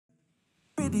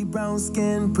Pretty brown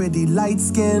skin, pretty light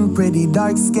skin, pretty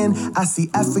dark skin. I see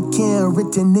African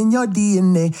written in your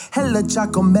DNA. Hella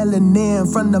chocolate melanin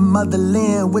from the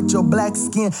motherland with your black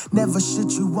skin. Never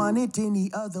should you want it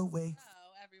any other way.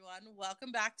 Hello, everyone.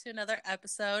 Welcome back to another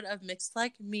episode of Mixed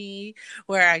Like Me,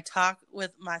 where I talk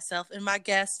with myself and my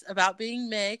guests about being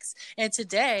mixed. And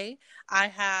today I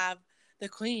have the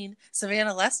queen,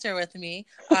 Savannah Lester, with me.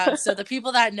 So the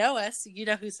people that know us, you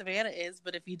know who Savannah is.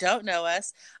 But if you don't know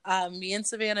us, me and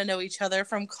Savannah know each other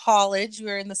from college.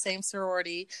 We're in the same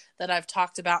sorority that I've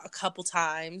talked about a couple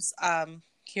times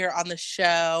here on the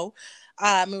show.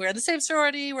 We're in the same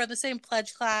sorority. We're in the same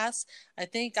pledge class. I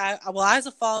think I was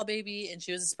a fall baby and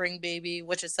she was a spring baby,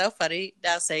 which is so funny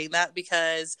now saying that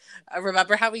because I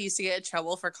remember how we used to get in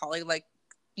trouble for calling like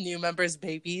new members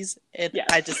babies, and yeah.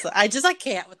 I just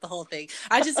can't with the whole thing.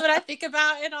 When I think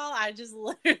about it all, I just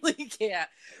literally can't.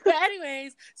 But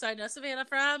anyways, so I know Savannah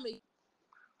from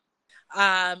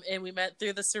and we met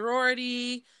through the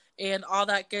sorority and all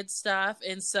that good stuff.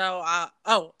 And so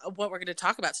what we're going to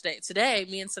talk about today,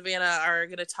 me and Savannah are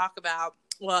going to talk about,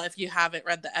 well, if you haven't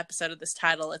read the episode of this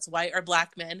title, it's white or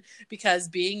black men, because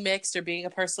being mixed or being a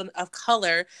person of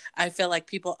color, I feel like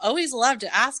people always love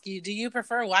to ask you, do you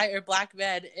prefer white or black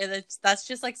men? And that's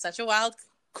just like such a wild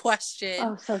question.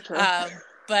 Oh, so true.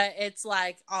 But it's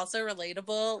like also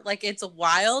relatable. Like it's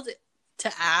wild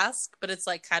to ask, but it's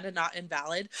like kind of not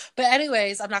invalid. But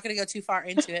anyways, I'm not going to go too far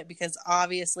into it because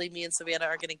obviously me and Savannah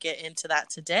are going to get into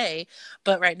that today.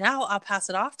 But right now I'll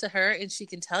pass it off to her and she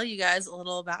can tell you guys a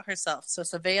little about herself. So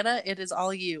Savannah, it is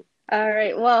all you. All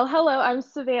right. Well, hello, I'm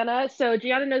Savannah. So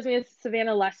Gianna knows me as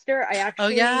Savannah Lester. I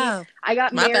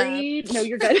got married. Bad. No,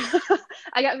 you're good.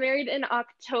 I got married in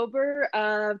October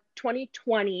of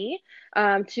 2020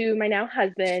 to my now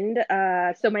husband.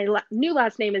 So my new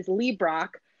last name is Lee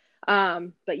Brock.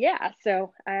 But yeah,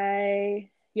 so I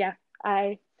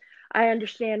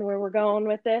understand where we're going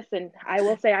with this, and I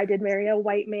will say I did marry a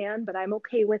white man, but I'm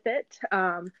okay with it.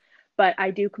 But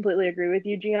I do completely agree with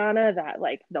you, Gianna, that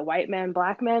like the white man,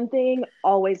 black man thing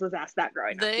always was asked that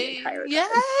growing up the entire time.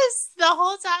 Yes, the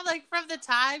whole time, like from the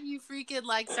time you freaking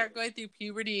like start going through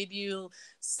puberty and you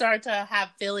start to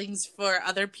have feelings for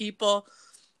other people,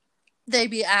 they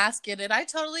be asking. And I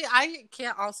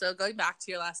can't also, going back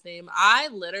to your last name, I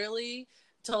literally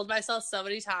told myself so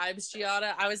many times,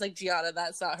 Gianna, I was like, Gianna,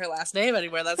 that's not her last name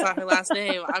anymore. That's not her last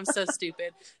name. I'm so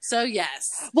stupid. So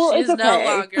yes, she's no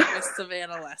longer Miss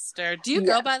Savannah Lester. Do you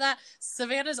go by that?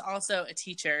 Savannah's also a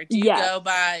teacher. Do you go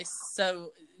by,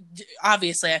 so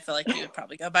obviously I feel like you would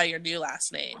probably go by your new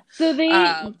last name. So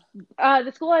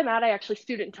the school I'm at, I actually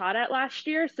student taught at last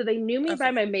year. So they knew me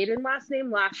by my maiden last name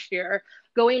last year.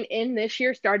 Going in this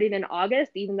year, starting in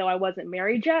August, even though I wasn't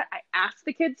married yet, I asked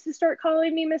the kids to start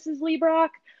calling me Mrs. Lee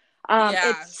Brock.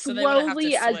 It's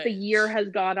slowly, as the year has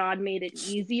gone on, made it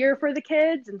easier for the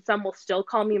kids, and some will still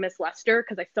call me Miss Lester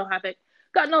because I still haven't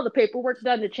gotten all the paperwork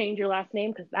done to change your last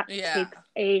name because that takes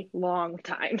a long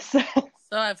time. So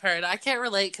I've heard. I can't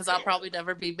relate because I'll probably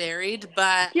never be married,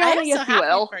 but yeah, I am yes, so happy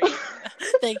you will. for you.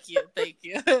 Thank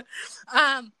you.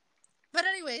 But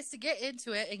anyways, to get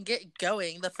into it and get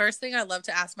going, the first thing I love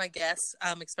to ask my guests,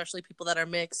 especially people that are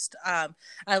mixed,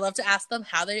 I love to ask them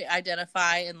how they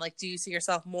identify and like, do you see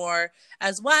yourself more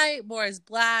as white, more as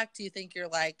black? Do you think you're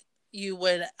like, you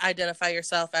would identify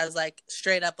yourself as like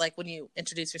straight up, like when you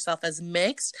introduce yourself as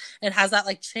mixed? And has that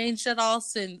like changed at all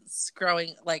since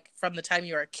growing, like from the time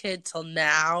you were a kid till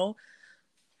now?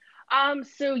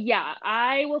 So yeah,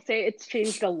 I will say it's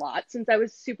changed a lot since I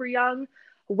was super young.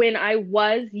 When I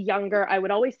was younger, I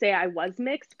would always say I was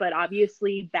mixed, but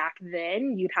obviously back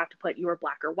then you'd have to put you were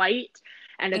black or white.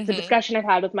 And it's a discussion I've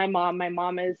had with my mom. My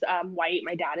mom is white.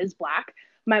 My dad is black.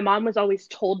 My mom was always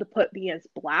told to put me as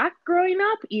black growing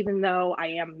up, even though I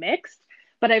am mixed.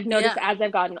 But I've noticed as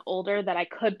I've gotten older that I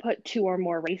could put 2 or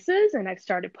more races, and I've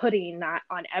started putting that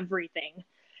on everything.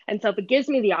 And so if it gives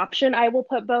me the option, I will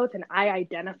put both, and I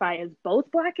identify as both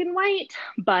black and white.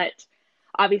 But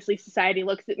obviously society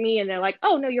looks at me and they're like,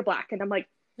 oh no, you're black. And I'm like,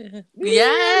 yes,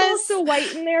 I'm also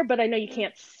white in there, but I know you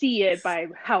can't see it by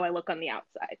how I look on the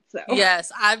outside. So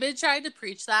yes, I've been trying to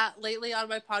preach that lately on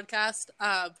my podcast.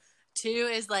 Too,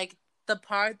 is like the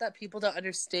part that people don't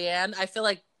understand. I feel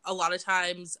like a lot of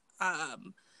times,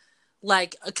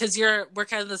 like, because we're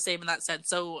kind of the same in that sense.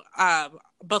 So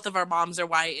both of our moms are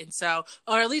white, and so,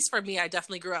 or at least for me, I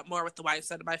definitely grew up more with the white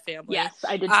side of my family. Yes,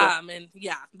 I did too. And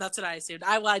yeah, that's what I assumed.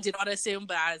 I did not assume,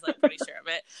 but I was like pretty sure of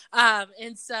it.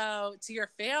 And so to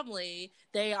your family,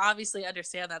 they obviously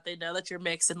understand that. They know that you're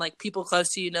mixed, and like people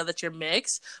close to you know that you're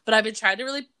mixed. But I've been trying to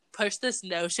really push this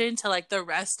notion to like the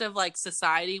rest of like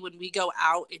society when we go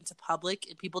out into public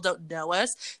and people don't know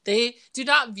us. They do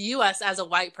not view us as a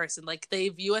white person. Like they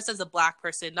view us as a Black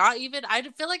person. Not even, I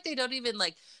feel like they don't even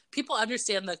like, people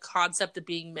understand the concept of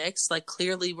being mixed. Like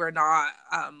clearly we're not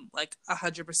like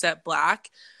 100% Black.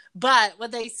 But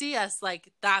when they see us,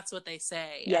 like, that's what they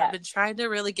say. Yeah. I've been trying to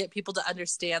really get people to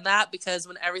understand that, because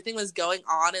when everything was going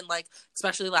on, and like,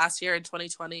 especially last year in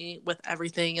 2020 with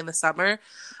everything in the summer,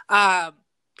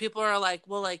 people are like,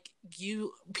 well, like,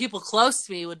 people close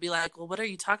to me would be like, well, what are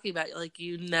you talking about? Like,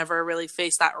 you never really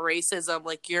face that racism.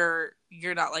 Like, you're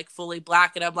not like fully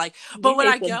Black. And I'm like, but when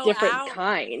I go different out,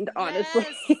 kind, honestly.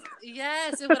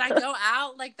 yes. And when I go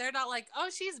out, like, they're not like, oh,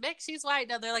 she's mixed, she's white.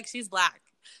 No, they're like, she's Black.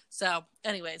 So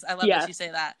anyways, I love that you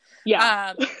say that.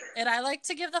 Yeah. And I like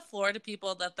to give the floor to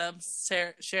people, let them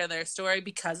share their story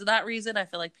because of that reason. I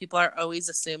feel like people are always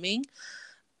assuming.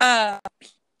 But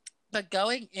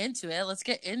going into it, let's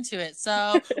get into it.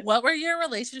 So what were your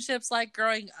relationships like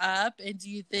growing up? And do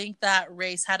you think that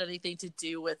race had anything to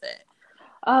do with it?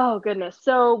 Oh, goodness.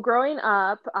 So growing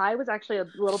up, I was actually a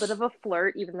little bit of a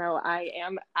flirt, even though I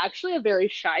am actually a very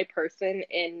shy person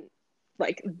in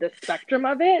like the spectrum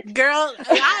of it. Girl,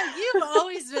 you've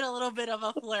always been a little bit of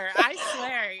a flirt. I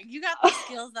swear. You got the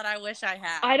skills that I wish I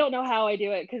had. I don't know how I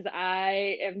do it because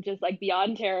I am just like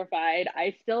beyond terrified.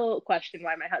 I still question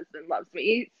why my husband loves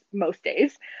me most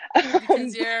days.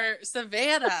 Because you're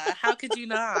Savannah. How could you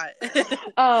not?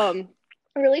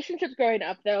 Relationships growing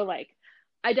up though, like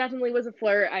I definitely was a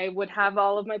flirt. I would have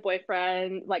all of my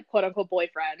boyfriends, like quote unquote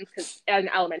boyfriends, because in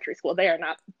elementary school they are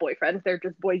not boyfriends; they're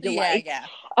just boys you like. Yeah.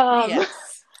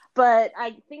 Yes. But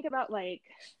I think about like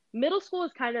middle school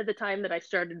is kind of the time that I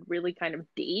started really kind of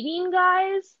dating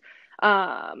guys,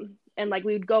 and like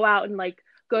we would go out and like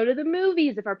go to the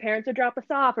movies if our parents would drop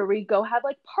us off, or we'd go have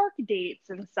like park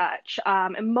dates and such.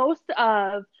 And most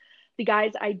of the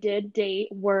guys I did date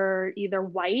were either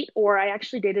white, or I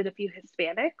actually dated a few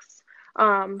Hispanics.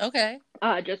 Okay.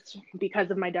 Just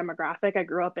because of my demographic, I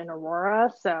grew up in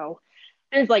Aurora, so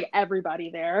there's like everybody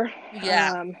there.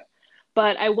 Yeah.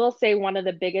 But I will say one of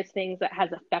the biggest things that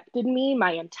has affected me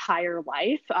my entire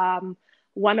life,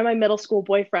 one of my middle school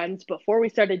boyfriends before we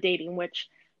started dating, which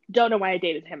don't know why I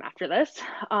dated him after this,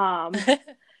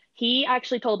 he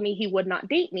actually told me he would not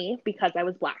date me because I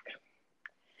was Black.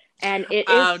 And it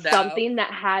is something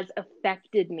that has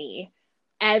affected me.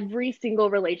 Every single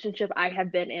relationship I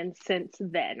have been in since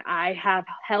then, I have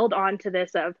held on to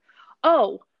this of,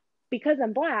 oh, because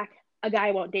I'm Black, a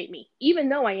guy won't date me. Even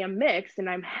though I am mixed and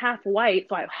I'm half white,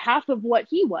 so I have half of what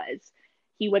he was,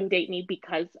 he wouldn't date me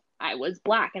because I was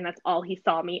Black. And that's all he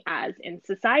saw me as in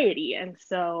society. And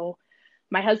so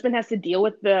my husband has to deal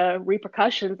with the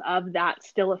repercussions of that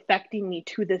still affecting me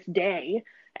to this day.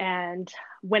 And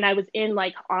when I was in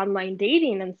like online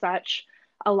dating and such,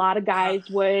 a lot of guys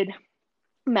would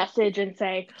message and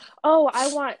say, oh,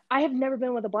 I have never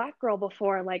been with a Black girl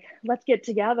before, like let's get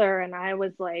together. And I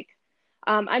was like,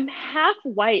 I'm half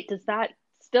white, does that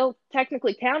still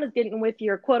technically count as getting with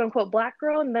your quote unquote Black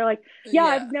girl? And they're like, yeah,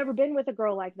 I've never been with a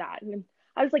girl like that. And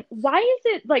I was like, why is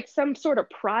it like some sort of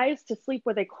prize to sleep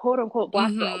with a quote unquote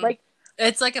Black girl? Like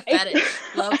it's like a fetish,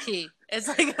 low key. It's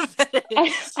like a fetish.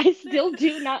 I still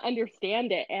do not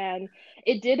understand it. And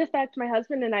it did affect my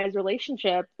husband and I's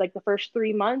relationship like the first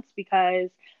 3 months, because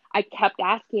I kept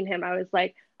asking him, I was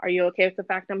like, are you okay with the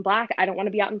fact I'm Black? I don't want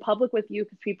to be out in public with you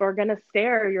because people are going to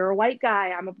stare. You're a white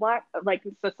guy. I'm a Black, like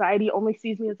society only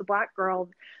sees me as a Black girl.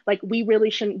 Like we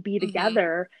really shouldn't be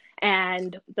together.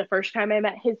 And the first time I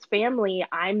met his family,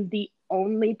 I'm the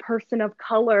only person of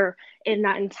color in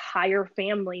that entire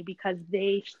family because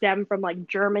they stem from like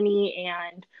Germany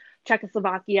and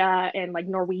Czechoslovakia and like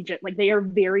Norwegian. Like they are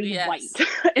very white.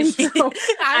 And so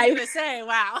I was going to say,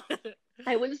 wow.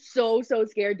 I was so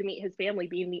scared to meet his family,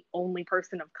 being the only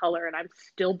person of color, and I'm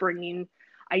still bringing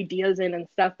ideas in and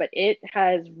stuff, but it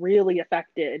has really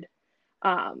affected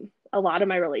a lot of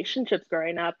my relationships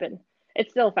growing up, and it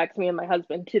still affects me and my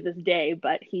husband to this day,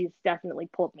 but he's definitely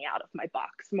pulled me out of my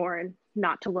box more, and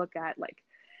not to look at like,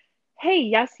 hey,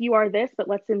 yes, you are this, but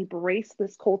let's embrace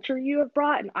this culture you have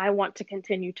brought, and I want to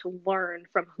continue to learn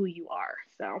from who you are.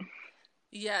 So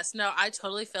yes, no, I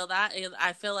totally feel that. And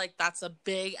I feel like that's a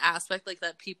big aspect, like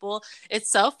that people, it's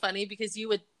so funny because you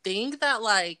would think that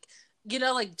like, you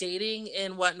know, like dating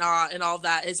and whatnot and all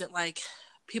that isn't like,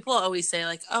 people always say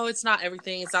like, oh, it's not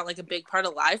everything. It's not like a big part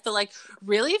of life. But like,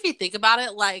 really, if you think about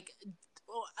it, like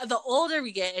the older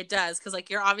we get, it does, because like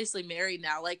you're obviously married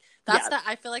now. Like that's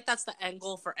I feel like that's the end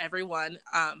goal for everyone.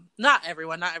 Not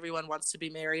everyone wants to be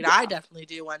married. I definitely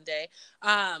do one day.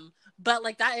 But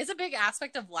like that is a big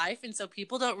aspect of life, and so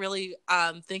people don't really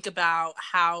think about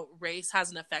how race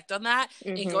has an effect on that.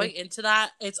 And going into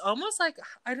that, it's almost like,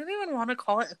 I don't even want to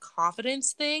call it a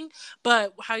confidence thing,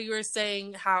 but how you were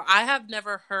saying how I have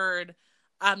never heard.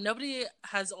 Nobody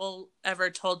has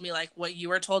ever told me like what you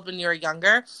were told when you were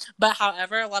younger, but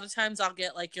however, a lot of times I'll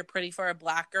get like, you're pretty for a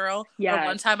black girl. Or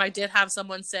one time I did have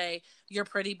someone say, you're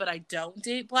pretty, but I don't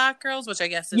date black girls, which I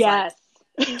guess is like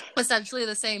essentially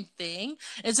the same thing.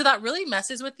 And so that really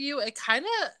messes with you.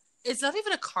 It's not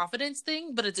even a confidence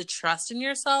thing, but it's a trust in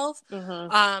yourself.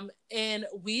 And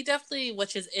we definitely,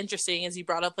 which is interesting, as you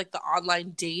brought up like the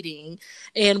online dating,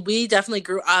 and we definitely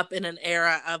grew up in an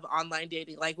era of online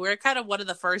dating. Like we're kind of one of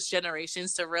the first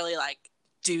generations to really like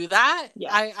do that.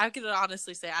 I can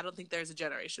honestly say I don't think there's a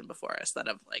generation before us that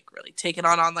have like really taken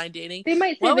on online dating. They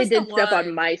might say they did stuff on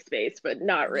MySpace, but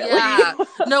not really.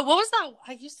 No, what was that?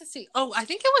 I used to see, I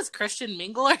think it was Christian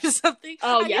Mingle or something.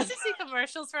 I used to see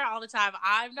commercials for it all the time.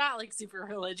 I'm not like super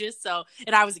religious,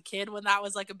 and I was a kid when that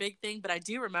was like a big thing, but I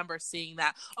do remember seeing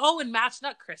that. And Match,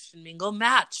 not Christian Mingle,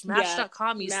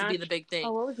 Match.com used to be the big thing.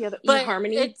 What was the other?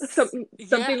 eHarmony?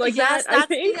 Something like that, I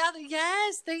think.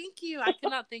 Yes, thank you. I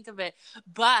cannot think of it.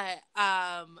 But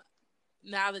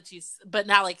now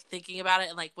like thinking about it,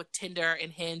 and like with Tinder and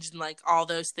Hinge and like all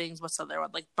those things, what's the other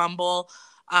one, like Bumble,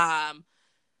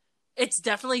 it's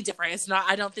definitely different. It's not,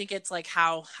 I don't think it's like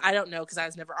how, I don't know, because I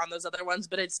was never on those other ones,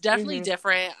 but it's definitely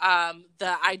different.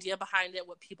 The idea behind it,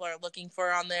 what people are looking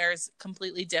for on there is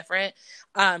completely different.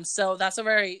 So that's a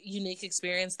very unique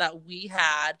experience that we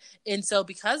had. And so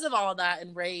because of all that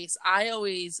and race, I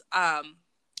always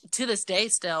to this day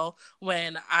still,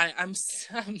 when I'm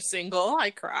single, I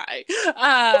cry.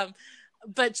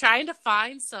 But trying to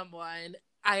find someone,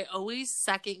 I always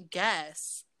second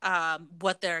guess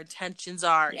what their intentions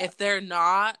are. If they're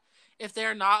not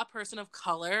a person of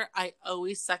color, I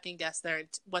always second guess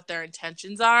what their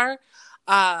intentions are.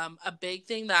 A big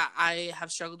thing that I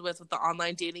have struggled with the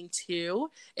online dating too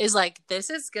is like, this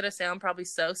is gonna sound probably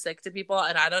so sick to people,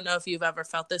 and I don't know if you've ever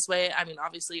felt this way. I mean,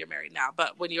 obviously you're married now,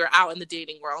 but when you're out in the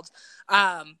dating world,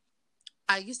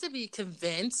 I used to be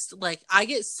convinced, like, I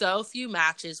get so few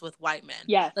matches with white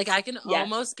men. Like I can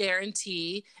almost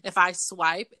guarantee if I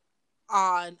swipe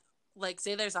on, like,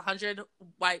 say there's 100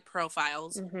 white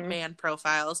profiles, man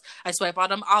profiles, I swipe on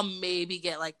them, I'll maybe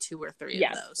get like 2 or 3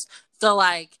 of those. So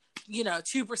like,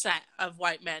 2% of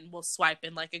white men will swipe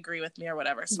and like agree with me or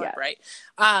whatever, right.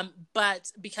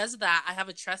 But because of that, I have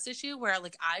a trust issue where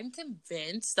like, I'm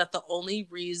convinced that the only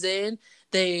reason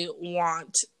they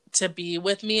want to be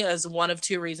with me is one of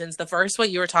 2 reasons. The first, what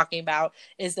you were talking about,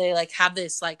 is they like have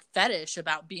this like fetish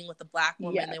about being with a black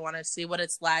woman. They want to see what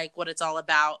it's like, what it's all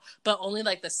about, but only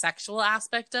like the sexual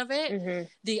aspect of it.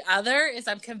 The other is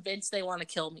I'm convinced they want to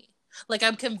kill me. Like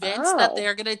I'm convinced that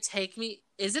they're going to take me.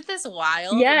 Isn't this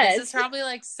wild? This is probably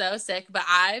like so sick, but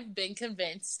I've been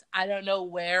convinced. I don't know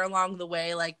where along the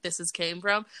way like this has came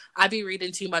from. I'd be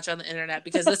reading too much on the internet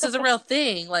because this is a real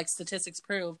thing, like statistics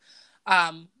prove.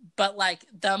 But like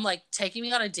them like taking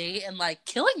me on a date and like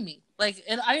killing me, like,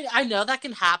 and I know that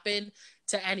can happen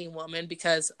to any woman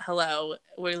because hello,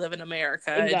 we live in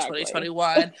America in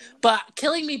 2021, but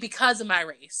killing me because of my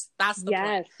race. That's the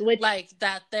point. Like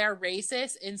that they're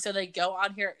racist, and so they go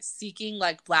on here seeking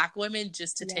like black women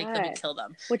just to take them and kill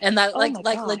them. And that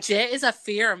legit is a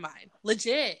fear of mine.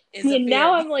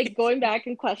 Now I'm like going back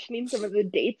and questioning some of the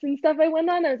dates and stuff I went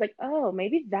on. I was like, oh,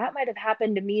 maybe that might have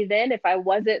happened to me then if I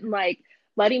wasn't like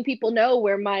letting people know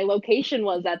where my location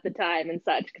was at the time and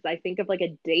such. Because I think of like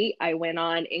a date I went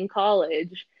on in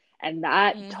college, and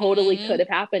that totally could have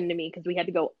happened to me because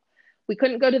we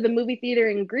couldn't go to the movie theater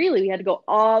in Greeley. We had to go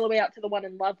all the way out to the one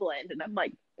in Loveland. And I'm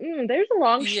like, there's a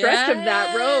long stretch of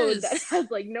that road that has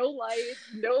like no lights,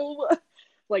 no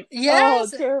like,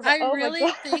 I really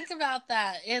think about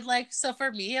that. And like, so for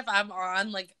me, if I'm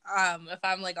on like, if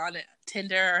I'm like on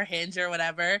Tinder or Hinge or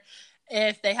whatever,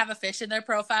 if they have a fish in their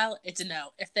profile, it's a no.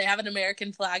 If they have an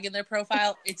American flag in their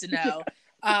profile, it's a no.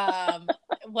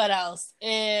 What else?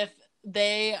 If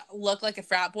they look like a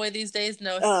frat boy these days,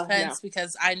 no offense,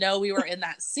 because I know we were in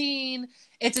that scene,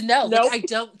 it's a no. Like, I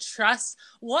don't trust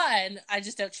I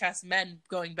just don't trust men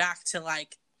going back to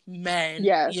like men,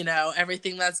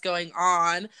 everything that's going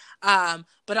on.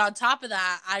 But on top of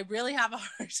that, I really have a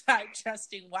hard time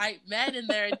trusting white men and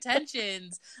their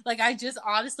intentions. Like, I just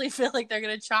honestly feel like they're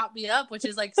gonna chop me up, which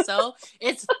is like, so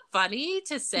it's funny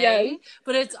to say,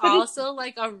 but it's also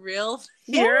like a real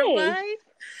fear of mine.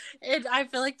 And I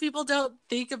feel like people don't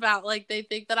think about, like, they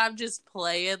think that I'm just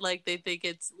playing, like, they think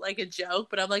it's like a joke,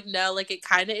 but I'm like, no, like, it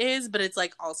kind of is, but it's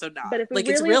like also not. But if we Like,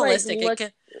 it's really realistic.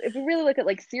 if we really look at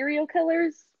like serial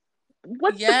killers,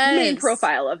 what's the main Yes.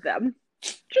 profile of them?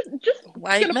 Just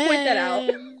White gonna point that out.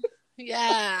 man.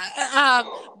 Yeah.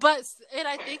 But and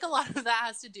I think a lot of that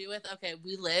has to do with, okay,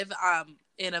 we live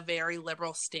in a very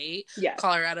liberal state. Yes.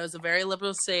 Colorado is a very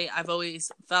liberal state. I've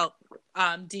always felt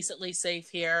decently safe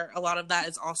here. A lot of that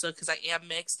is also because I am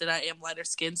mixed and I am lighter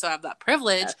skinned, so I have that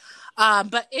privilege. Yes.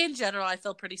 But in general, I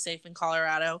feel pretty safe in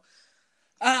Colorado.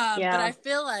 Yeah. But I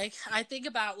feel like, I think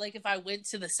about, like, if I went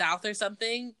to the South or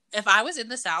something, if I was in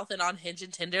the South and on Hinge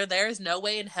and Tinder, there is no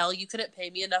way in hell you couldn't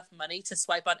pay me enough money to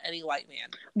swipe on any white man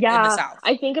in the South.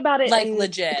 I think about it, like,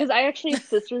 legit. Because I actually have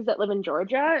sisters that live in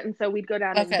Georgia, and so we'd go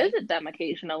down and visit them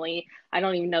occasionally. I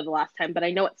don't even know the last time, but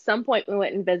I know at some point we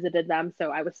went and visited them,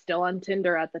 so I was still on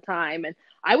Tinder at the time, and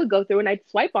I would go through and I'd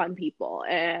swipe on people,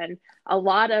 and a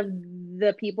lot of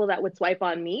the people that would swipe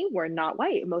on me were not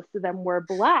white. Most of them were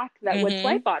black that would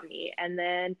swipe on me. And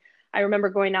then I remember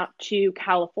going out to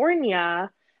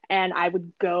California, and I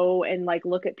would go and like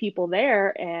look at people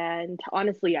there, and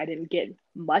honestly, I didn't get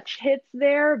much hits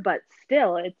there, but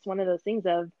still, it's one of those things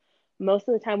of most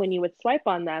of the time when you would swipe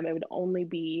on them, it would only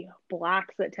be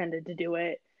blacks that tended to do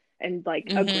it and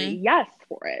like agree yes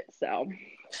for it. So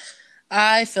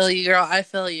I feel you, girl. I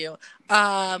feel you.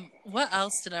 What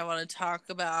else did I want to talk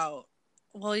about?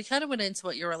 Well, you kind of went into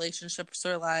what your relationships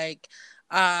are like.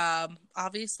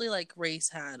 Obviously, like, race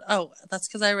had. Oh, that's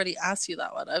because I already asked you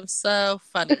that one. I'm so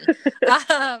funny.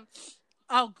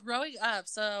 Growing up.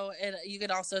 So, and you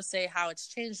could also say how it's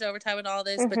changed over time and all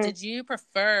this. But did you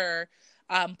prefer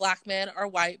black men or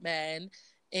white men?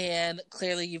 And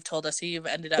clearly you've told us who you've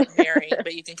ended up marrying,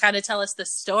 but you can kind of tell us the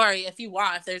story if you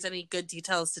want. If there's any good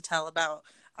details to tell about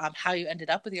how you ended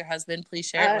up with your husband, please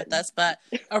share it with us. But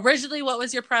originally, what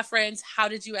was your preference? How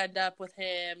did you end up with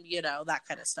him? You know, that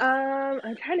kind of stuff.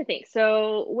 I'm trying to think.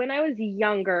 So when I was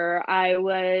younger, I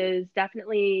was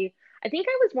definitely, I think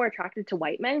I was more attracted to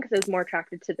white men because I was more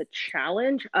attracted to the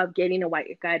challenge of getting a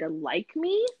white guy to like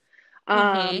me.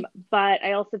 But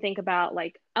I also think about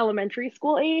like elementary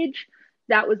school age.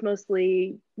 That was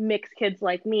mostly mixed kids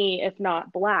like me, if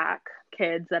not black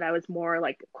kids that I was more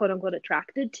like quote unquote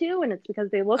attracted to. And it's because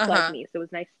they look like me. So it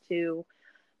was nice to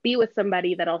be with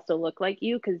somebody that also looked like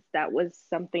you, because that was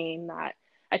something that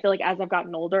I feel like as I've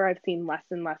gotten older, I've seen less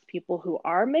and less people who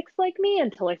are mixed like me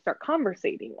until I start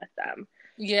conversating with them.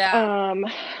 Yeah.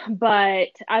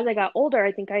 But as I got older,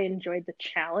 I think I enjoyed the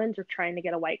challenge of trying to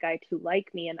get a white guy to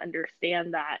like me and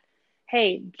understand that,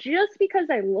 hey, just because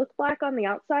I look black on the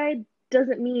outside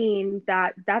doesn't mean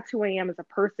that that's who I am as a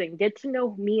person. Get to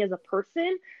know me as a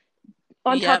person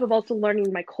on top of also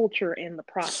learning my culture in the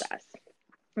process.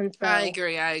 And so I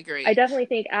agree. I definitely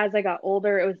think as I got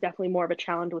older, it was definitely more of a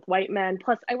challenge with white men.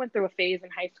 Plus, I went through a phase in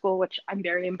high school, which I'm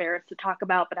very embarrassed to talk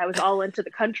about, but I was all into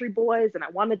the country boys, and I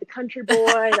wanted the country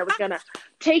boy that was going to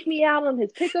take me out on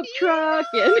his pickup truck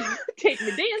and take me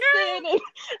dancing. And,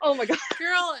 oh my God.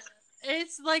 Girl,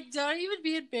 it's like, don't even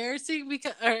be embarrassed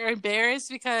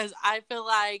because I feel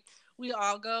like we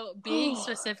all go, being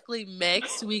specifically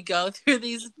mixed, we go through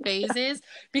these phases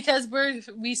because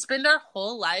we spend our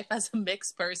whole life as a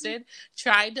mixed person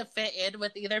trying to fit in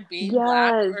with either being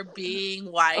black or being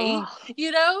white, you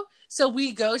know? So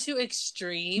we go to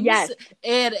extremes.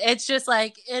 And it's just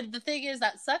like, and the thing is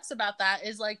that sucks about that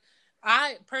is like,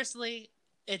 I personally,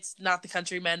 it's not the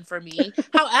countrymen for me.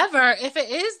 However, if it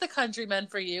is the countrymen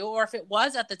for you, or if it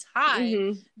was at the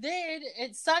time, then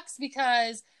it sucks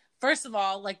because, first of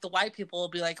all, like, the white people will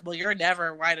be like, well, you're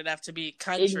never white enough to be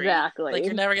country. Exactly. Like,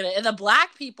 you're never going to. And the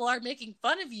black people are making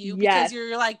fun of you because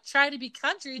you're, like, trying to be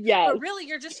country. But really,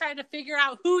 you're just trying to figure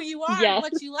out who you are and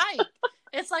what you like.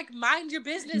 It's like, mind your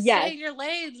business, stay in your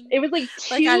lane. It was like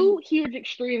two huge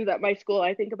extremes at my school.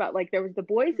 I think about, like, there was the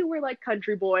boys who were like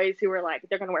country boys who were like,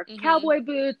 they're going to wear cowboy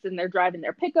boots and they're driving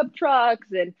their pickup trucks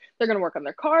and they're going to work on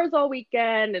their cars all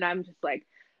weekend. And I'm just like,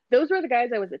 those were the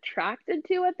guys I was attracted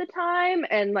to at the time.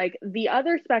 And like the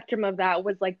other spectrum of that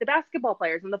was like the basketball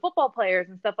players and the football players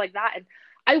and stuff like that. And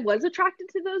I was attracted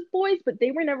to those boys, but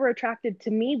they were never attracted to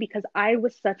me because I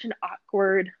was such an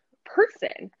awkward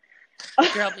person.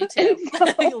 Girl, me too.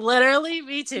 So, literally,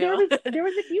 me too. There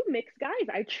was a few mixed guys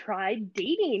I tried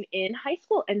dating in high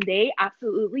school, and they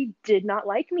absolutely did not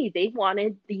like me. They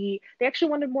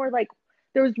actually wanted more like,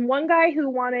 there was one guy who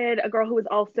wanted a girl who was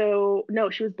also,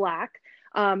 no, she was black,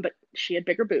 but she had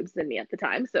bigger boobs than me at the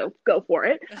time, so go for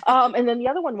it. And then the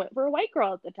other one went for a white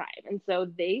girl at the time, and so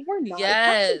they were not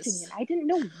attracted to me, and I didn't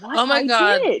know what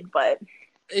I did, but...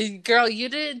 Girl, you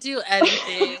didn't do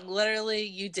anything. Literally,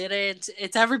 you didn't.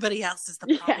 It's everybody else is the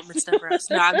problem. Yes. It's never us.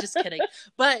 No, I'm just kidding.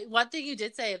 But one thing you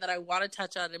did say that I want to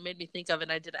touch on and made me think of,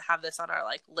 and I didn't have this on our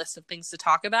like list of things to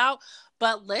talk about,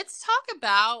 but let's talk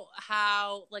about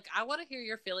how, like, I want to hear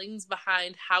your feelings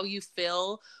behind how you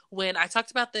feel when I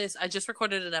talked about this. I just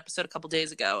recorded an episode a couple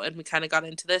days ago and we kind of got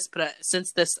into this, but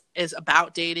since this is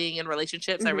about dating and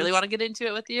relationships, I really want to get into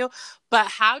it with you. But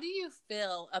how do you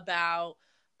feel about,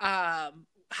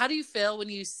 how do you feel when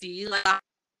you see like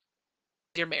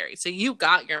you're married, so you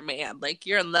got your man, like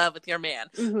you're in love with your man,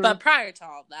 but prior to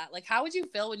all of that, like how would you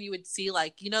feel when you would see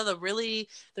like, you know, the really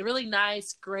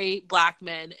nice, great black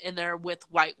men and they're with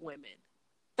white women?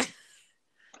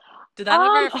 Did that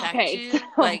ever affect you? So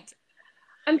like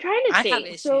I'm trying to I have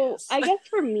think. So issues. I guess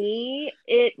for me,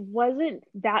 it wasn't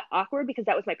that awkward because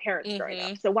that was my parents growing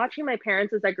up. So watching my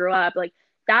parents as I grew up, like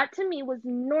that to me was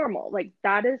normal. Like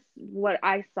that is what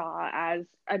I saw as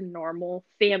a normal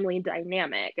family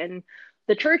dynamic. And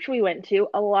the church we went to,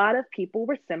 a lot of people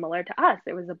were similar to us.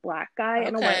 It was a black guy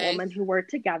and a white woman who were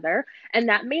together, and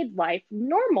that made life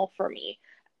normal for me.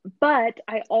 But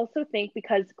I also think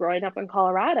because growing up in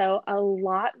Colorado, a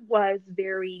lot was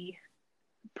very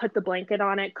put the blanket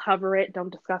on it, cover it,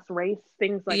 don't discuss race,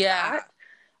 things like that.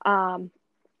 But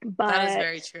that is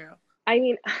very true. I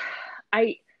mean,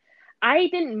 I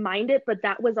didn't mind it, but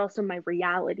that was also my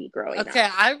reality growing up. Okay,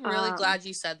 I'm really glad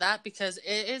you said that because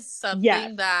it is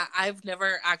something that I've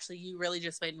never actually, you really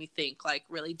just made me think like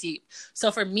really deep.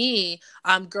 So for me,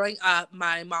 growing up,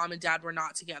 my mom and dad were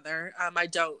not together. I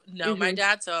don't know my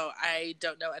dad, so I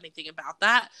don't know anything about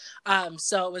that.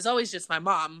 So it was always just my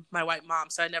mom, my white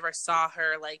mom. So I never saw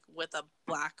her like with a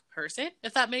black person,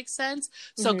 if that makes sense.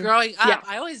 So growing up,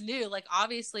 I always knew like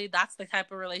obviously that's the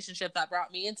type of relationship that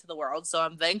brought me into the world. So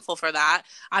I'm thankful for that.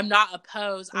 I'm not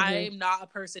opposed. I'm not a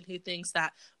person who thinks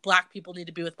that black people need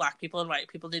to be with black people and white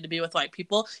people need to be with white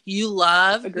people. You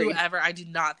love whoever. I do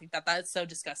not think that. That is so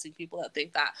disgusting, people that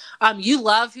think that. You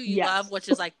love who you love, which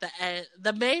is like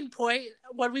the main point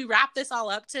when we wrap this all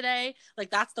up today. Like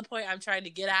that's the point I'm trying to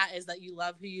get at, is that you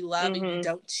love who you love and you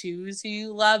don't choose who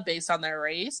you love based on their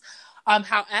race.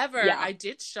 However, I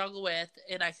did struggle with,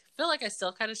 and I feel like I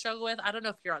still kind of struggle with, I don't know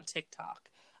if you're on TikTok,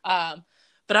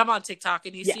 but I'm on TikTok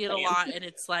and you see it a lot, and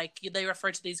it's like they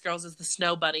refer to these girls as the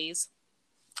snow bunnies.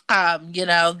 You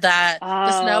know, that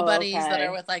the snow bunnies that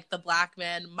are with like the black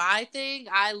men. My thing,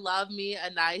 I love me a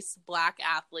nice black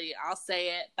athlete. I'll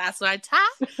say it. That's my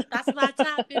time. That's my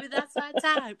time, baby. That's my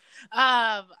time.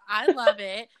 I love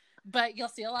it. But you'll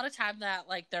see a lot of time that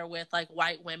like they're with like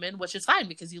white women, which is fine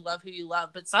because you love who you love.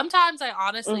 But sometimes I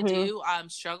honestly do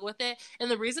struggle with it.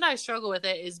 And the reason I struggle with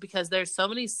it is because there's so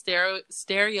many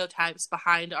stereotypes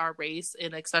behind our race,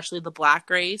 and especially the black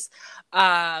race.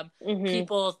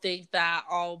 People think that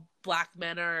all black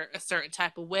men are a certain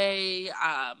type of way.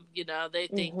 You know, they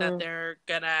think that they're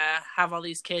gonna have all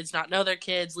these kids, not know their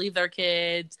kids, leave their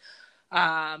kids,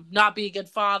 not be good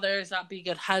fathers, not be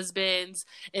good husbands.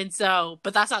 And so,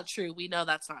 but that's not true. We know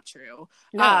that's not true.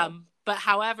 No. But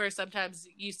however, sometimes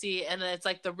you see, and it's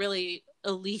like the really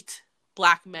elite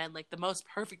black men, like the most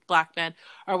perfect black men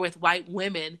are with white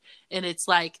women. And it's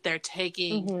like they're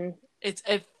taking,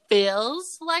 it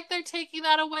feels like they're taking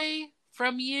that away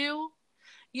from you.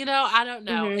 You know, I don't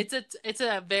know. It's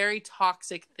a very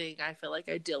toxic thing I feel like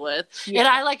I deal with. And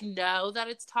I like know that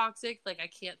it's toxic. Like I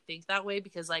can't think that way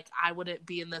because like I wouldn't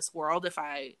be in this world if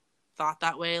I thought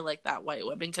that way, like that white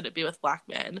women couldn't be with black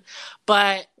men.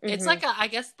 But it's like I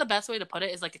guess the best way to put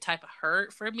it is like a type of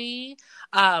hurt for me.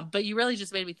 But you really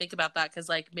just made me think about that because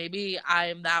like maybe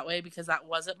I'm that way because that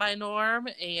wasn't my norm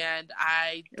and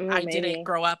I didn't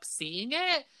grow up seeing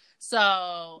it.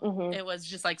 So it was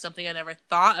just like something I never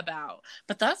thought about.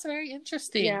 But that's very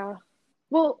interesting. Yeah.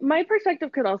 Well, my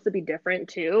perspective could also be different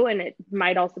too. And it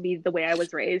might also be the way I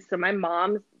was raised. So my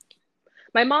mom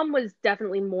was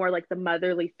definitely more like the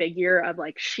motherly figure of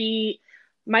like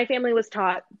my family was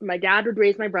taught, my dad would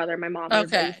raise my brother, my mom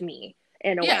would raise me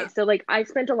in a way. So like I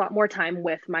spent a lot more time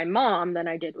with my mom than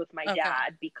I did with my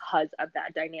dad because of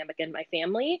that dynamic in my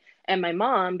family. And my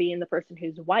mom being the person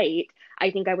who's white,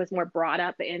 I think I was more brought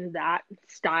up in that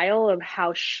style of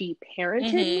how she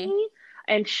parented me.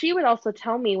 And she would also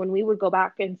tell me when we would go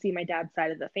back and see my dad's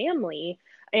side of the family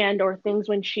or things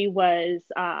when she was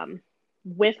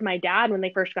with my dad when they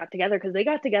first got together, because they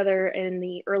got together in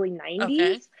the early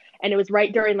 90s and it was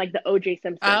right during like the OJ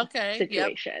Simpson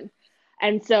situation.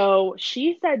 And so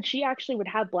she said she actually would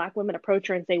have black women approach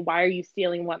her and say, why are you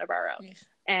stealing one of our own?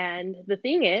 And the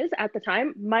thing is, at the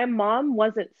time, my mom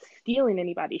wasn't stealing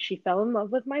anybody. She fell in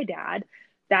love with my dad.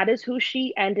 That is who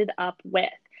she ended up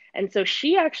with. And so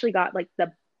she actually got like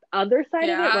the other side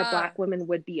of it where Yeah. Black women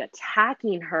would be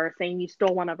attacking her, saying you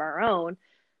stole one of our own,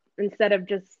 instead of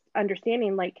just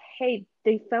understanding like, hey,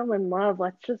 they fell in love.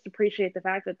 Let's just appreciate the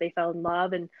fact that they fell in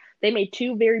love and they made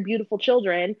two very beautiful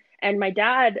children. And my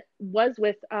dad was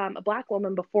with a Black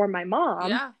woman before my mom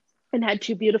Yeah. and had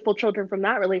two beautiful children from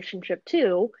that relationship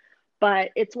too.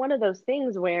 But it's one of those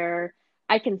things where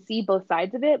I can see both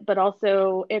sides of it, but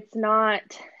also it's not,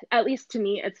 at least to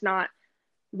me, it's not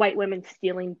white women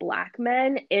stealing Black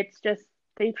men. It's just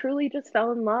they truly just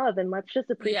fell in love, and let's just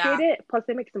appreciate Yeah. it. Plus,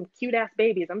 they make some cute ass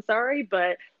babies. I'm sorry,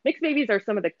 but mixed babies are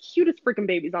some of the cutest freaking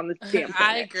babies on this damn I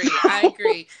planet. agree. I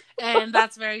agree. And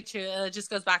that's very true. And it just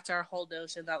goes back to our whole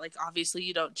notion that, like, obviously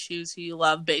you don't choose who you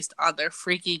love based on their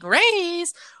freaking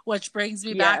race, which brings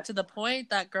me back Yeah. to the point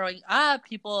that growing up,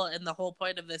 people, and the whole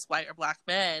point of this white or Black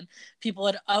men, people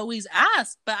would always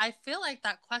ask, but I feel like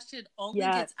that question only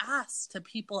Yes. gets asked to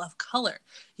people of color.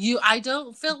 I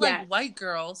don't feel Yes. like white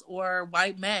girls or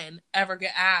white men ever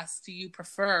get asked, do you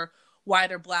prefer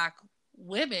white or Black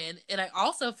women? And I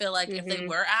also feel like if they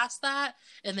were asked that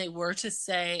and they were to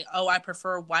say, oh, I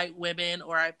prefer white women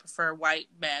or I prefer white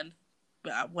men,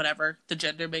 whatever the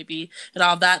gender may be, and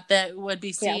all that, that would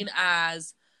be seen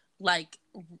as like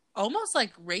almost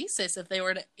like racist if they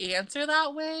were to answer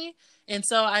that way. And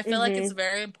so I feel like it's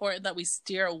very important that we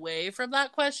steer away from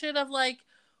that question of like,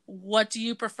 what do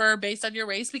you prefer based on your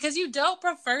race? Because you don't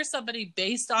prefer somebody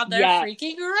based on their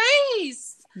freaking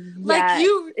race. Like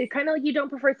it's kind of like you don't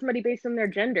prefer somebody based on their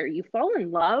gender. You fall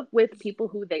in love with people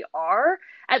who they are,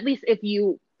 at least if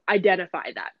you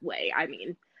identify that way. I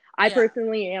mean, I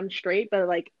personally am straight, but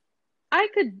like I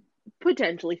could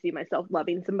potentially see myself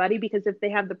loving somebody because if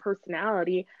they have the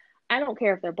personality, I don't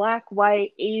care if they're Black,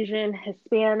 white, Asian,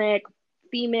 Hispanic,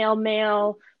 female,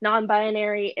 male,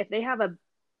 non-binary, if they have a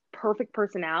perfect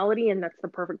personality and that's the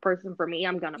perfect person for me,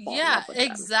 I'm gonna fall in love with them.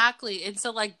 Exactly. And so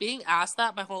like being asked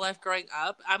that my whole life growing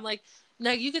up, I'm like,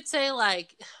 no, you could say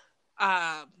like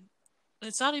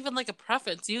it's not even like a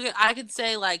preference. I could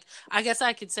say like, I guess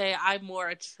I could say I'm more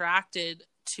attracted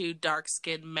to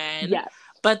dark-skinned men,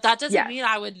 but that doesn't mean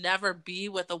I would never be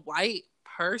with a white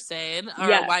person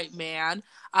or a white man.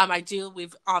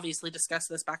 We've obviously discussed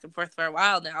this back and forth for a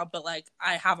while now, but like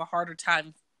I have a harder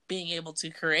time being able to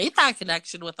create that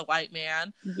connection with a white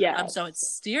man. So it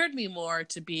steered me more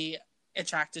to be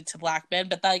attracted to Black men.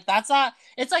 But like that's not,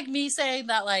 it's like me saying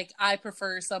that like I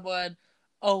prefer someone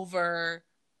over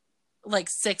like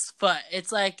 6 foot.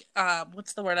 It's like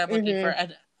what's the word I'm looking for?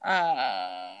 And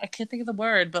I can't think of the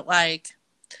word, but like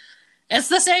it's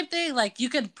the same thing. Like you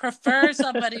can prefer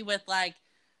somebody with like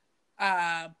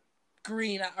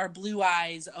green or blue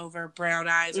eyes over brown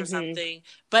eyes or something,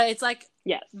 but it's like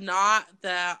not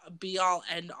the be all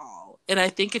end all. And I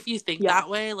think if you think that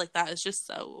way, like that is just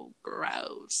so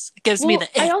gross. It gives me the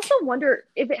ick. I also wonder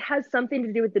if it has something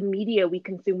to do with the media we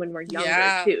consume when we're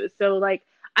younger too. So like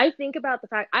I think about the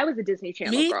fact I was a Disney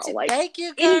Channel girl. Like thank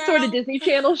you, girl. Any sort of Disney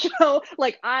Channel show,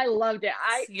 like I loved it.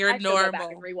 You're I normal. Go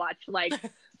back and rewatch like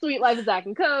Sweet Life of Zack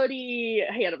and Cody,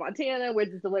 Hannah Montana,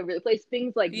 Wizards of Waverly Place,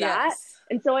 things like that.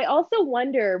 And so I also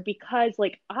wonder because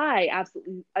like I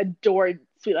absolutely adored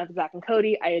Sweet Life of Zack and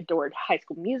Cody. I adored High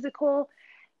School Musical,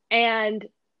 and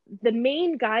the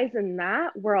main guys in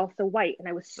that were also white, and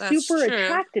I was super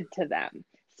attracted to them.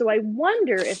 So I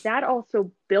wonder if that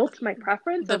also built my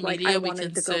preference of like I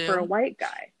wanted to go for a white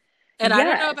guy. And I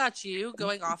don't know about you,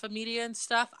 going off of media and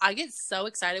stuff, I get so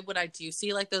excited when I do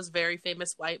see like those very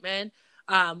famous white men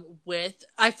I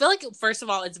feel like first of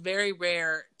all it's very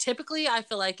rare. Typically I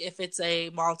feel like if it's a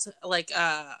what's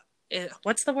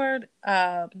the word?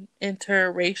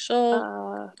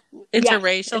 Interracial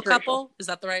couple. Is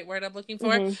that the right word I'm looking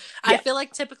for? I feel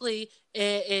like typically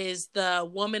it is the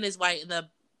woman is white and the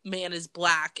man is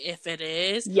Black. If it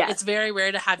is, it's very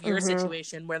rare to have your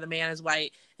situation where the man is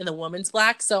white and the woman's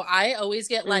Black. So I always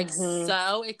get like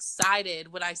so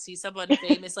excited when I see someone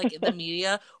famous like in the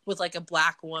media with like a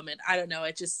Black woman. I don't know,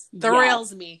 it just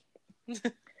thrills me.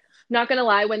 Not gonna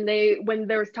lie, when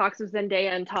there was talks of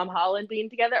Zendaya and Tom Holland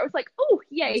being together, I was like, oh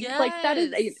yay! Like that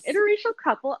is an interracial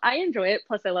couple. I enjoy it.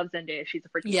 Plus, I love Zendaya. She's a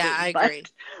freaking queen, I agree.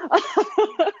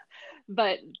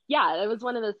 But yeah, it was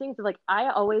one of those things. Like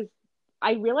I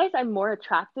realize I'm more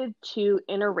attracted to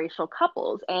interracial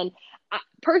couples. And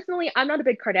personally, I'm not a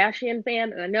big Kardashian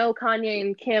fan. And I know Kanye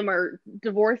and Kim are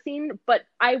divorcing, but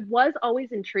I was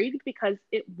always intrigued because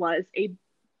it was a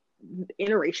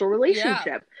interracial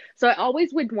relationship. So I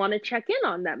always would want to check in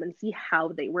on them and see how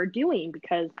they were doing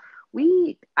because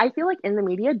I feel like in the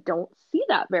media don't see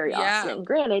that very often.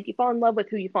 Granted, you fall in love with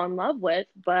who you fall in love with,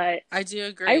 but I do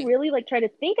agree. I really like try to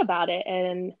think about it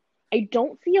and I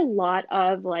don't see a lot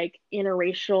of like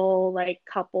interracial like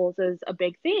couples as a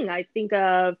big thing. I think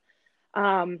of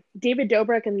David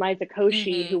Dobrik and Liza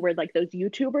Koshy, who Mm-hmm. were like those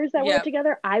YouTubers that were Yep.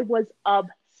 together. I was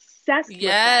obsessed with them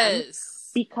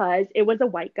Yes. because it was a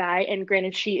white guy, and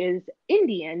granted, she is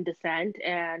Indian descent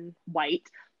and white,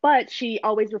 but she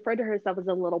always referred to herself as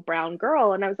a little brown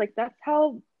girl. And I was like, that's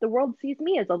how the world sees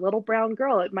me, as a little brown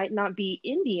girl. It might not be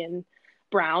Indian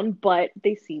brown, but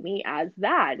they see me as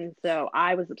that. And so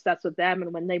I was obsessed with them.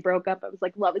 And when they broke up, I was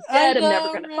like, love is I dead. I'm never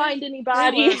know, going to right? find They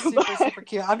anybody. were super, But super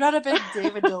cute. I'm not a big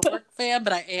David Dobrik fan,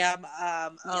 but I am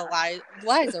yes,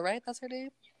 Liza, right? That's her name?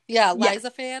 Yeah, yes.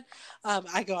 Liza fan.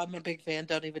 I'm a big fan,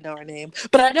 don't even know her name,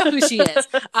 but I know who she is.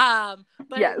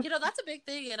 But Yes. you know, that's a big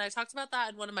thing, and I talked about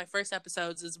that in one of my first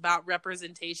episodes, is about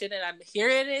representation, and here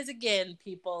it is again,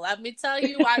 people. Let me tell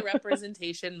you why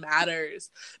representation matters.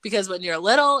 Because when you're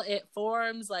little, it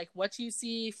forms like what you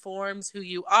see, forms who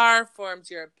you are,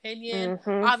 forms your opinion.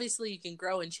 Mm-hmm. Obviously, you can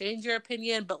grow and change your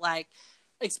opinion, but like,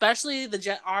 especially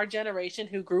our generation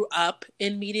who grew up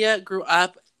in media, grew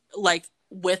up like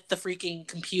with the freaking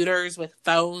computers, with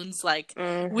phones. Like,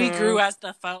 we Mm-hmm. grew as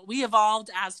we evolved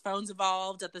as phones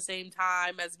evolved at the same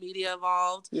time as media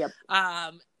evolved. Yep.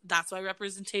 That's why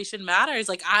representation matters.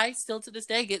 Like, I still to this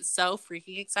day get so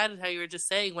freaking excited, how you were just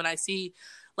saying, when I see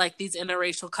like these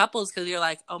interracial couples, because you're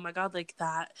like, oh my god, like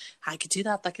that, I could do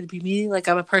that. That could be me. Like,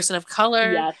 I'm a person of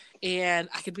color, Yes. and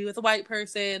I could be with a white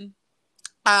person.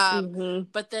 Mm-hmm.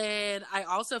 But then I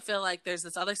also feel like there's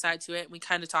this other side to it. We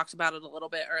kind of talked about it a little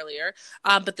bit earlier.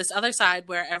 But this other side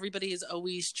where everybody is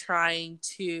always trying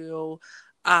to,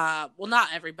 well, not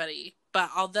everybody, but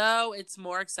although it's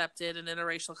more accepted and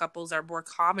interracial couples are more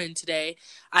common today,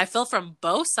 I feel from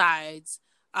both sides,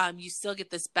 you still get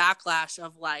this backlash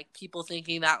of like people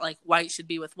thinking that like white should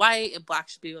be with white and black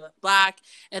should be with black.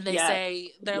 And they Yes.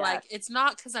 say, they're Yes. like, it's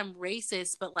not because I'm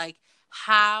racist, but like,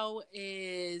 how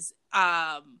is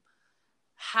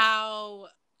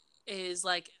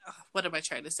like, what am I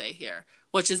trying to say here,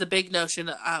 which is a big notion.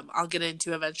 I'll get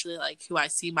into eventually, like who I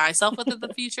see myself with in the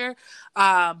future,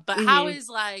 but how Mm-hmm. is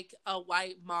like a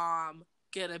white mom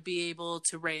gonna be able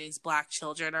to raise black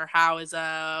children, or how is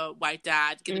a white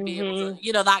dad gonna be able to, Mm-hmm.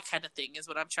 you know, that kind of thing is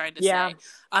what I'm trying to Yeah. say.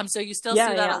 So you still Yeah.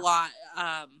 see that a Yeah. lot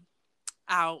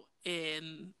out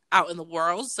in the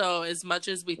world. So as much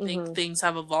as we think Mm-hmm. things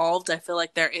have evolved, I feel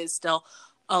like there is still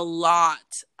a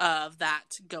lot of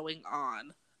that going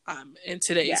on in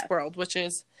today's Yes. world, which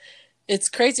is, it's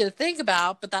crazy to think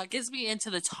about. But that gets me into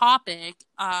the topic.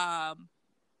 Where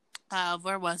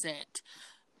was it?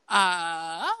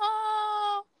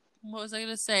 What was I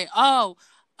gonna say? Oh,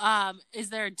 is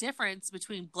there a difference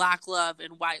between black love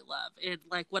and white love? And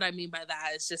like, what I mean by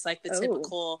that is just like the Oh.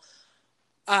 typical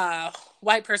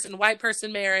white person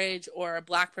marriage, or a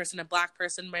black person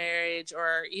marriage,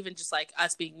 or even just like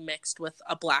us being mixed with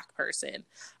a black person.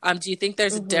 Do you think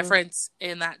there's a Mm-hmm. difference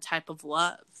in that type of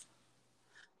love?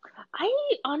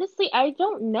 I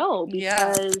don't know, Yeah.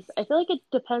 because I feel like it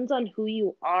depends on who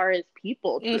you are as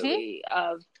people, Mm-hmm. truly,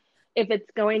 of if it's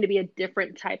going to be a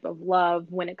different type of love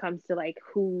when it comes to like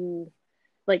who,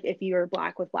 like if you're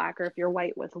black with black or if you're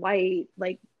white with white,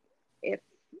 like if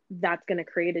that's going to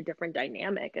create a different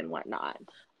dynamic and whatnot.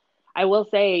 I will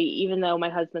say, even though my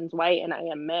husband's white and I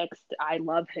am mixed, I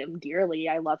love him dearly.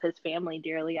 I love his family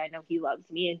dearly. I know he loves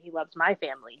me and he loves my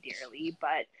family dearly.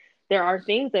 But there are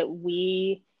things that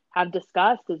we have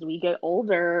discussed as we get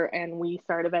older and we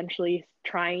start eventually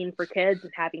trying for kids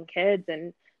and having kids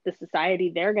and the society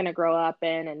they're going to grow up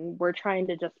in. And we're trying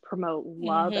to just promote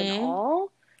love and Mm-hmm.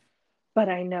 all. But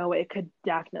I know it could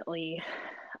definitely,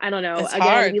 I don't know. It's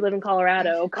Again, we hard. live in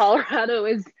Colorado. Colorado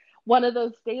is one of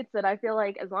those states that I feel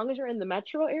like as long as you're in the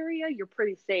metro area, you're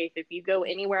pretty safe. If you go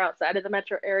anywhere outside of the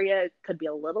metro area, it could be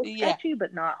a little Yeah, sketchy,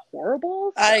 but not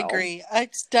horrible. I So, agree.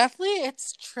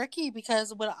 It's tricky,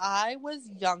 because when I was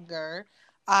younger,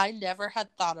 I never had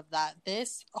thought of that.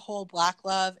 This whole black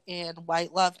love and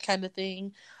white love kind of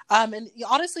thing. And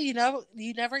honestly, you know,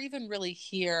 you never even really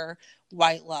hear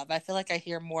white love. I feel like I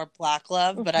hear more black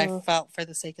love, but I hmm felt for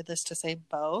the sake of this to say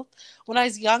both. When I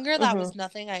was younger, that hmm was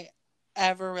nothing I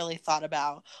ever really thought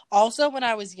about. Also, when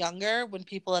I was younger, when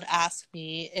people had asked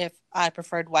me if I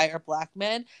preferred white or black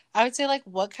men, I would say, like,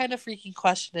 what kind of freaking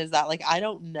question is that? Like, I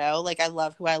don't know. Like, I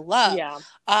love who I love. yeah,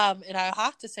 And I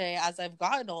have to say, as I've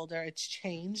gotten older, it's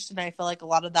changed. And I feel like a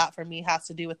lot of that for me has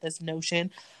to do with this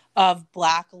notion of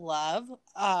black love.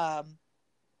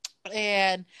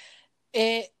 And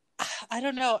it, I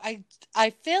don't know. I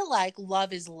feel like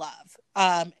love is love.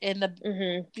 And the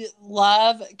hmm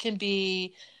love can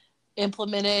be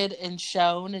implemented and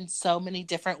shown in so many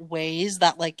different ways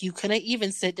that like you couldn't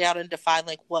even sit down and define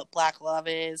like what black love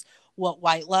is what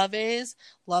white love is.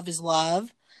 Love is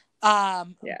love. Yeah.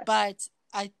 But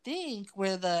I think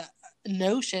where the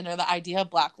notion or the idea of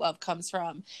black love comes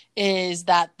from is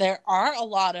that there are a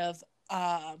lot of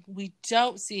we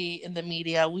don't see in the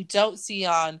media, we don't see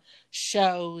on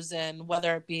shows, and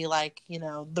whether it be like, you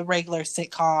know, the regular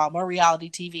sitcom or reality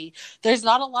TV, there's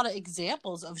not a lot of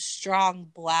examples of strong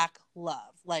black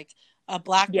love, like a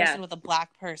black Yes. person with a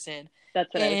black person.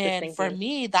 That's what I was just And for thinking.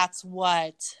 me, that's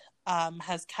what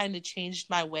has kind of changed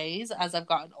my ways as I've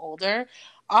gotten older.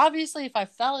 Obviously, if I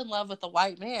fell in love with a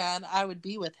white man, I would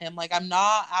be with him. Like, I'm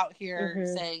not out here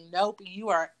saying, nope, you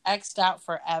are X'd out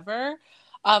forever.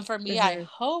 For me, I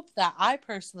hope that I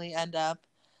personally end up,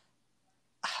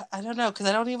 I don't know, because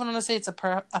I don't even want to say it's a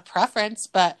preference,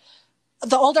 but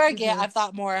the older I get, I've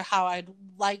thought more how I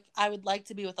would like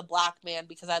to be with a black man,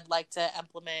 because I'd like to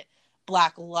implement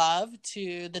black love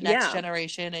to the next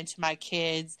generation and to my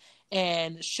kids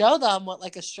and show them what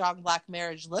like a strong black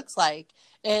marriage looks like.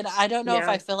 And I don't know if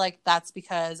I feel like that's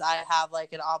because I have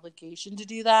like an obligation to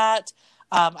do that.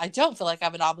 I don't feel like I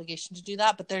have an obligation to do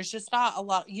that, but there's just not a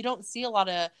lot. You don't see a lot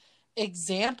of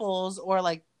examples or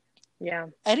like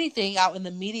anything out in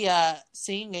the media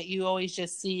seeing it. You always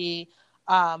just see,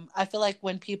 I feel like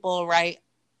when people write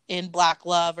in black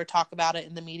love or talk about it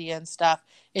in the media and stuff,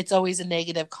 it's always a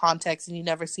negative context and you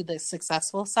never see the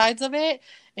successful sides of it.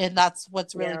 And that's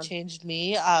what's really changed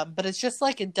me. But it's just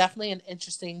like definitely an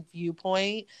interesting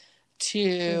viewpoint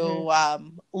to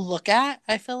look at,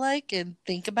 I feel like, and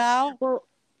think about. Well,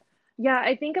 yeah,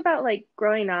 I think about like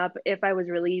growing up, if I was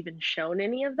really even shown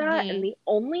any of that. And the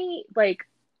only like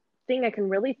thing I can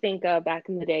really think of back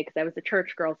in the day, because I was a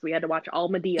church girl, so we had to watch all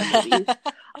Madea movies.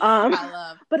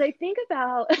 But I think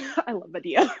about, I love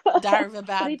Madea. Diary of a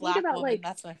Bad Black Woman, like,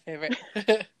 that's my favorite.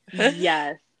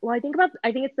 Yes. Well, I think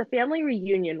it's the family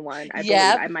reunion one. I believe.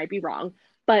 I might be wrong,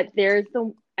 but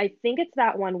I think it's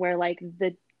that one where like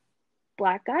the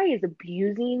black guy is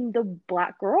abusing the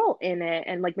black girl in it,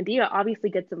 and like Madea obviously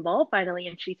gets involved finally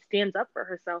and she stands up for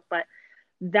herself. But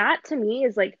that to me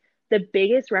is like the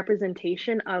biggest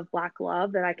representation of black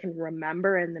love that I can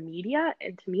remember in the media,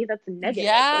 and to me that's negative.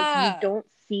 Like, you don't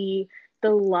see the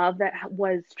love that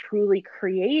was truly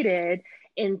created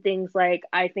in things like,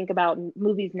 I think about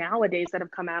movies nowadays that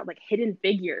have come out, like Hidden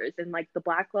Figures, and like the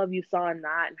black love you saw in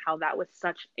that and how that was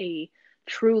such a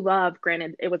true love.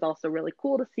 Granted, it was also really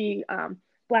cool to see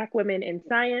black women in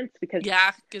science, because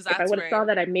if I would have saw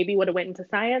that, I maybe would have went into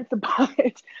science.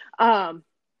 But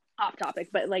off topic,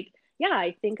 but like,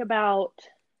 I think about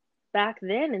back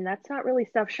then, and that's not really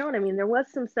stuff shown. I mean, there was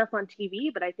some stuff on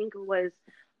TV, but I think it was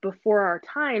before our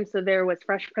time. So there was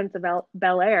Fresh Prince of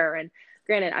Bel-Air, and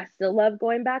granted, I still love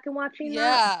going back and watching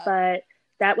that, but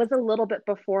that was a little bit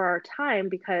before our time,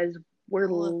 because we're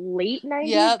late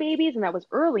 90s babies, and that was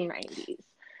early 90s.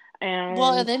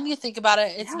 And then you think about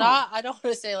it, it's not, I don't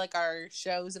want to say like our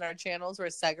shows and our channels were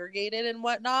segregated and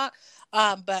whatnot,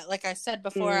 but like I said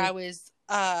before, I was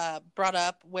brought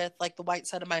up with like the white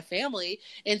side of my family,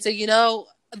 and so, you know,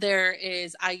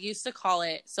 I used to call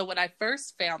it, so when I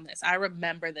first found this, I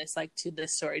remember this like to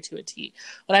this story to a T.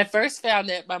 When I first found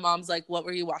it, my mom's like, what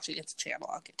were you watching? It's a channel,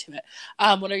 I'll get to it.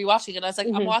 What are you watching? And I was like,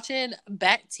 I'm watching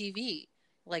Bet TV,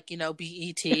 like, you know,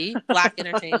 BET, Black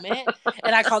Entertainment,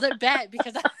 and I called it Bet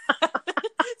because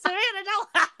Savannah, don't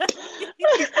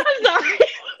I'm sorry.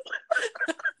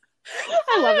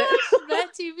 I love it.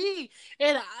 Bet TV.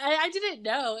 And I didn't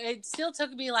know. It still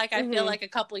took me like, I feel like a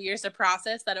couple of years to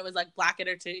process that it was like Black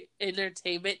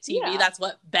Entertainment TV. That's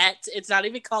what Bet. It's not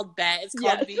even called Bet. It's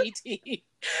called BET.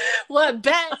 What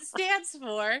Bet stands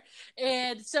for.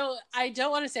 And so I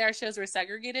don't want to say our shows were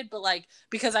segregated, but like,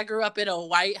 because I grew up in a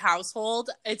white household,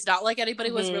 it's not like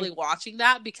anybody was really watching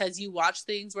that, because you watch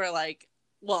things where like,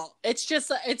 well,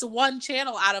 it's one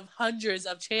channel out of hundreds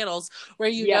of channels where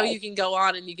you know you can go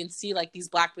on and you can see like these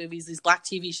black movies, these black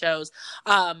TV shows.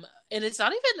 And it's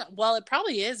not even, well, it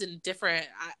probably is in different,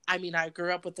 I mean, I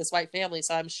grew up with this white family,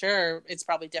 so I'm sure it's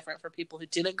probably different for people who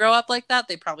didn't grow up like that.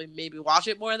 They probably maybe watch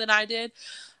it more than I did.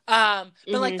 But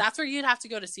like, that's where you'd have to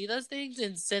go to see those things.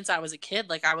 And since I was a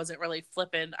kid, like I wasn't really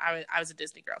flipping. I was a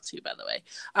Disney girl too, by the way.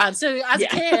 So as a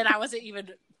kid, I wasn't even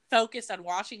focused on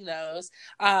watching those.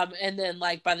 And then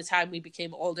like by the time we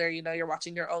became older, you know, you're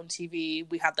watching your own TV.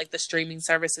 We had like the streaming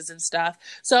services and stuff.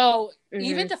 So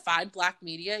even to find black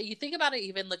media, you think about it,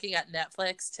 even looking at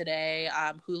Netflix today,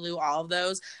 Hulu, all of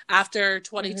those, after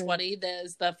 2020,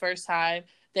 there's the first time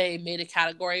they made a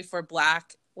category for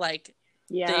black, like,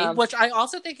 thing, which I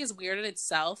also think is weird in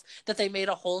itself, that they made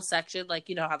a whole section, like,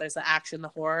 you know how there's the action, the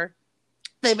horror.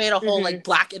 They made a whole like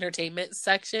black entertainment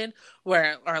section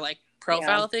or like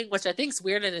profile thing, which I think is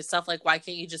weird in itself. Like, why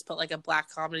can't you just put like a black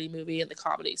comedy movie in the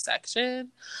comedy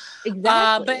section?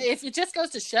 Exactly. But if it just goes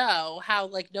to show how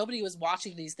like nobody was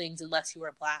watching these things unless you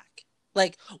were black.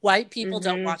 Like, white people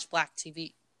don't watch black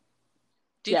TV.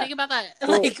 Do you think about that?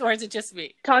 Like, or is it just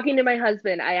me? Talking to my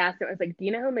husband, I asked him, I was like, do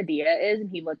you know who Medea is? And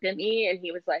he looked at me and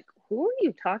he was like, who are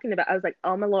you talking about? I was like,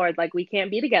 oh my Lord, like, we can't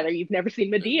be together. You've never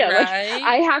seen Medea. Right? Like,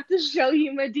 I have to show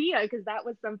you Medea, because that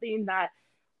was something that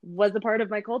was a part of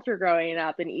my culture growing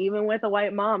up. And even with a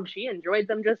white mom, she enjoyed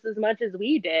them just as much as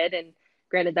we did. And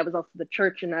granted, that was also the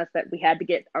church in us that we had to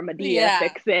get our Medea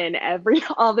fix in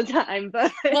all the time.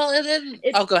 But well, and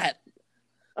then go ahead.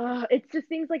 It's just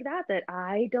things like that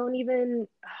I don't even,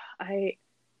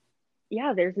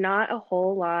 there's not a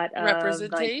whole lot of like,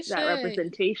 that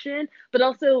representation, but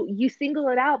also you single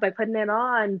it out by putting it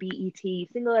on BET,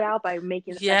 single it out by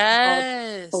making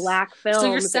it called black films.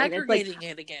 So you're segregating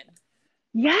it again.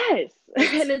 Yes.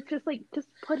 And it's just like, just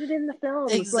put it in the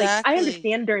films. Exactly. Like, I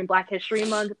understand during Black History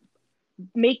Month,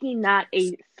 making that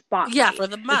a spot. Yeah, for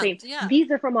the month. Yeah. These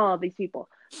are from all of these people.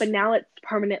 But now it's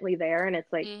permanently there, and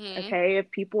it's like, okay,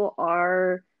 if people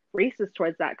are racist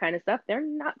towards that kind of stuff, they're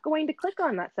not going to click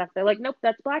on that stuff. They're like, nope,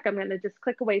 that's black. I'm going to just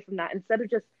click away from that, instead of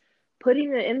just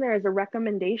putting it in there as a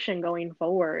recommendation going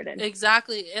forward. And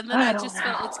exactly. And then I just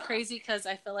feel it's crazy, because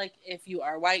I feel like if you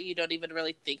are white, you don't even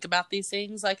really think about these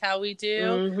things like how we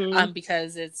do,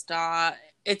 because it's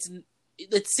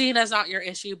seen as not your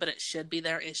issue, but it should be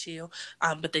their issue.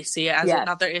 But they see it as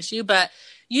not their issue. But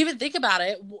you even think about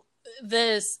it,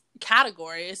 this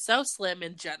category is so slim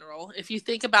in general. If you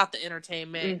think about the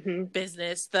entertainment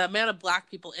business, the amount of black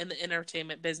people in the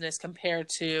entertainment business compared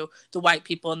to the white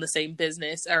people in the same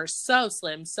business are so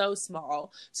slim, so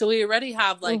small. So we already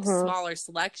have like smaller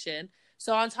selection.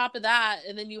 So on top of that,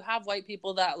 and then you have white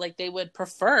people that like they would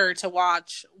prefer to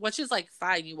watch, which is like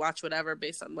fine, you watch whatever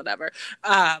based on whatever.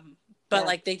 But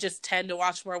like they just tend to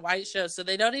watch more white shows, so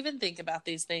they don't even think about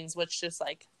these things, which just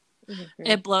like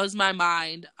it blows my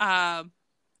mind.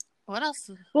 What else?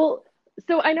 Well,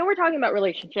 so I know we're talking about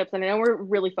relationships, and I know we're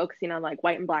really focusing on like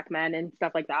white and black men and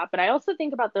stuff like that, but I also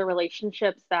think about the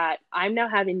relationships that I'm now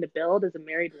having to build as a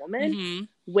married woman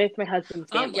with my husband's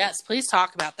family. Oh yes, please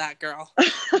talk about that, girl.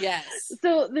 Yes.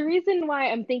 So the reason why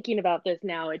I'm thinking about this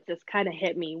now, it just kind of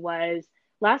hit me, was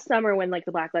last summer when like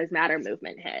the Black Lives Matter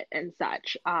movement hit and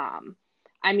such.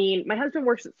 I mean, my husband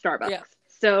works at Starbucks,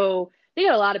 so they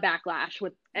got a lot of backlash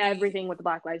with everything with the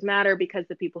Black Lives Matter, because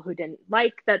the people who didn't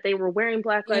like that they were wearing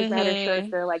Black Lives Matter shirts,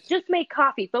 they're like, just make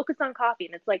coffee, focus on coffee.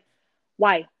 And it's like,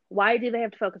 why? Why do they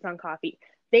have to focus on coffee?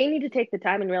 They need to take the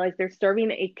time and realize they're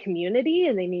serving a community,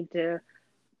 and they need to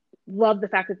love the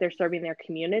fact that they're serving their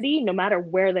community no matter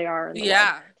where they are in the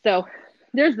world. So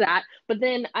there's that. But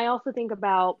then I also think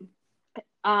about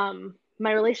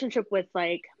my relationship with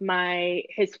like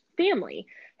his family.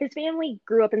 His family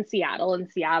grew up in Seattle, and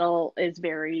Seattle is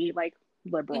very like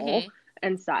liberal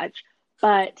and such.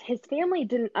 But his family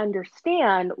didn't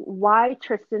understand why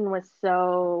Tristan was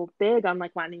so big on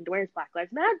like wanting to wear his Black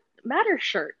Lives Matter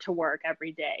shirt to work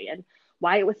every day, and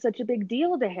why it was such a big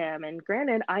deal to him. And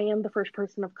granted, I am the first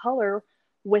person of color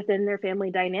within their family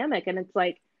dynamic, and it's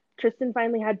like Tristan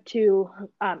finally had to,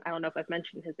 I don't know if I've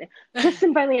mentioned his name.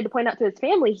 Tristan finally had to point out to his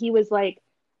family, he was like,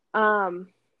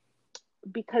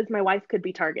 because my wife could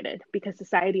be targeted because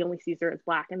society only sees her as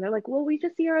black. And they're like, well, we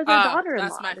just see her as our daughter-in-law.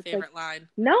 That's my favorite line.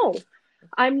 No,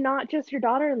 I'm not just your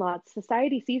daughter-in-law.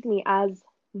 Society sees me as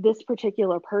this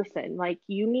particular person. Like,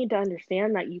 you need to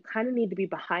understand that you kind of need to be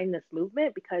behind this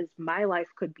movement, because my life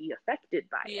could be affected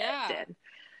by it. And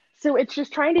so it's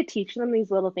just trying to teach them these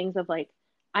little things of like,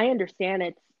 I understand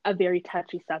it's a very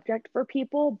touchy subject for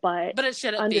people, but it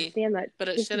shouldn't understand be. that but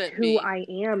it this shouldn't is who be. I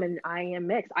am, and I am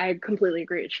mixed. I completely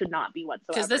agree. It should not be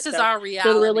whatsoever. Because this is our reality.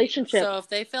 So the relationship. So if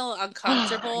they feel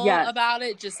uncomfortable about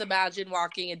it, just imagine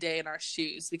walking a day in our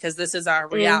shoes, because this is our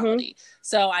reality.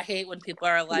 So I hate when people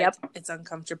are like, it's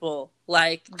uncomfortable.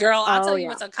 Like, girl, I'll tell you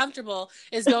what's uncomfortable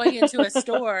is going into a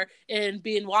store and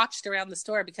being watched around the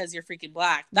store because you're freaking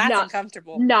black. That's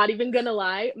uncomfortable. Not even gonna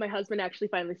lie. My husband actually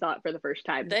finally saw it for the first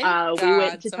time. We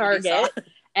went to Target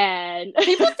and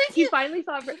he finally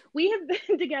saw it. We have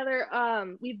been together.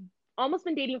 We've almost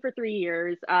been dating for 3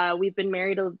 years. We've been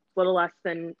married a little less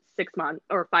than 6 months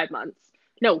or 5 months.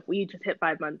 No, we just hit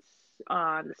 5 months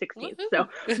on the 16th. So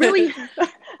really,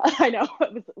 I know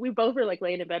we both were like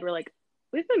laying in bed. We're like,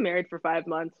 we've been married for 5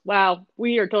 months. Wow,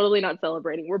 we are totally not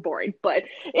celebrating. We're boring. But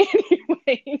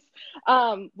anyways,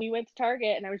 we went to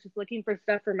Target, and I was just looking for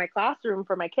stuff for my classroom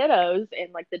for my kiddos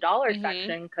in like the dollar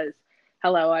section, because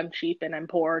hello, I'm cheap and I'm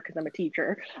poor because I'm a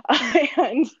teacher.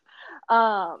 And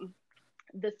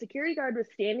the security guard was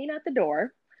standing at the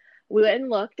door We went and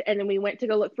looked, and then we went to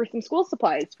go look for some school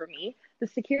supplies for me. The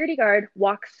security guard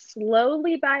walked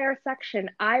slowly by our section,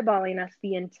 eyeballing us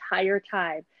the entire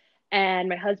time. And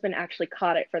my husband actually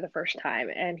caught it for the first time.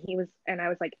 And I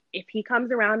was like, if he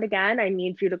comes around again, I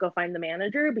need you to go find the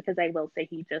manager because I will say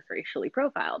he just racially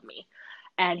profiled me.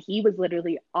 And he was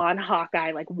literally on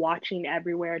Hawkeye, like watching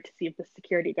everywhere to see if the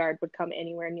security guard would come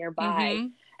anywhere nearby. Mm-hmm.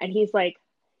 And he's like,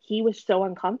 he was so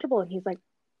uncomfortable. And he's like,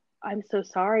 I'm so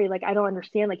sorry. Like, I don't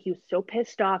understand. Like, he was so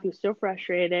pissed off. He was so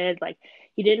frustrated. Like,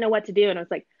 he didn't know what to do. And I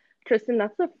was like, Tristan,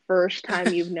 that's the first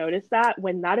time you've noticed that,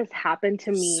 when that has happened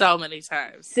to me so many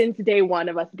times since day one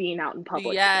of us being out in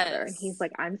public yes. together. And he's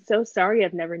like, I'm so sorry.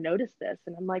 I've never noticed this.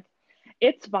 And I'm like,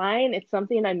 it's fine. It's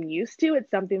something I'm used to. It's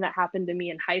something that happened to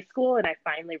me in high school. And I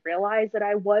finally realized that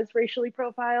I was racially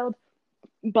profiled.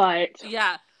 But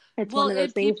yeah. it's one of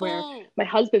those things where my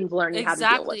husband's learning how to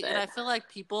deal with it. And I feel like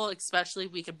people, especially,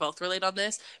 we can both relate on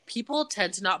this, people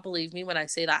tend to not believe me when I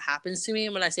say that happens to me.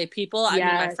 And when I say people, I mean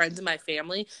my friends and my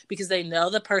family, because they know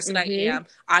the person I am.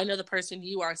 I know the person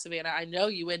you are, Savannah. I know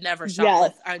you would never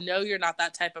shoplift. I know you're not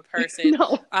that type of person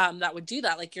that would do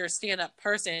that. Like, you're a stand-up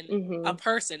person, a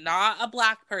person, not a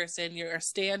Black person. You're a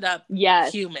stand-up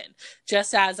human,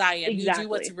 just as I am. You do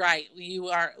what's right. You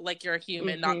are like, you're a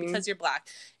human, not because you're Black.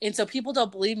 And so people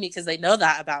don't believe me because they know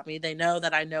that about me. They know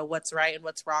that I know what's right and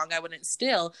what's wrong. I wouldn't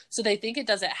steal. So they think it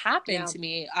doesn't happen to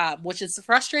me, which is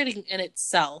frustrating in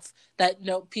itself, that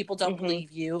people don't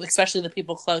believe you, especially the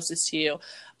people closest to you.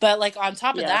 But like, on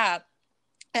top of that,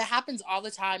 it happens all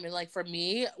the time. And like, for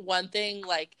me, one thing,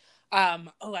 like,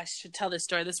 I should tell this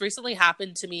story. This recently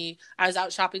happened to me. I was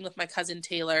out shopping with my cousin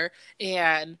Taylor,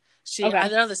 and I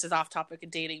know this is off topic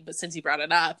of dating, but since you brought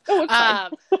it up,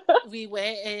 we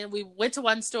went to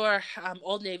one store,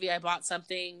 Old Navy. I bought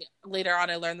something. Later on,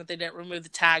 I learned that they didn't remove the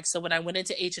tag. So when I went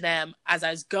into H&M, as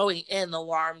I was going in, the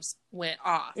alarms went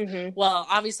off. Well,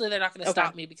 obviously they're not going to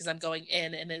stop me because I'm going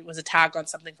in, and it was a tag on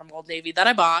something from Old Navy that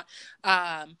I bought.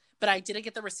 But I didn't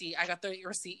get the receipt. I got the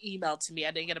receipt emailed to me. I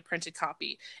didn't get a printed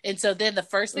copy. And so then the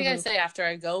first thing I say after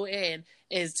I go in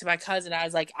is to my cousin. I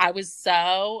was like, I was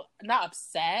so, not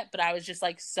upset, but I was just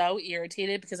like so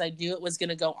irritated because I knew it was going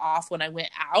to go off when I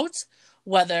went out,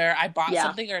 whether I bought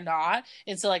something or not.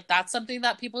 And so like, that's something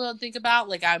that people don't think about.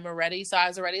 Like, I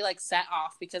was already like set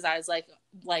off because I was like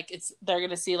they're going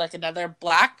to see like another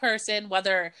Black person,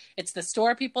 whether it's the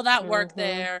store people that work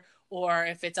there, or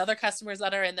if it's other customers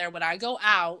that are in there. When I go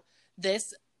out,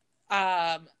 this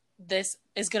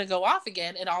is going to go off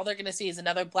again, and all they're going to see is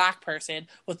another Black person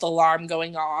with the alarm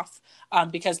going off,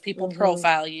 because people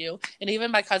profile you. And even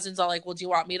my cousin's all like, well, do you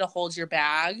want me to hold your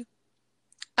bag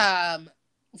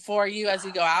for you as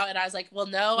you go out? And I was like, well,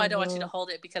 no, I don't want you to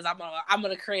hold it, because I'm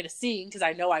gonna create a scene, because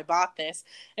I know I bought this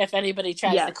if anybody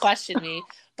tries to question me.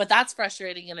 But that's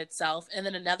frustrating in itself. And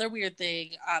then another weird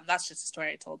thing, that's just a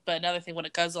story I told, but another thing when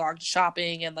it goes along to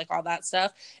shopping and like all that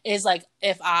stuff is like,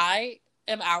 if I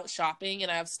am out shopping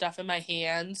and I have stuff in my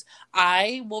hands,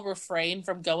 I will refrain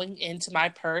from going into my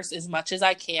purse as much as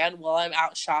I can while I'm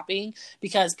out shopping,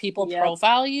 because people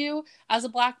profile you as a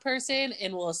Black person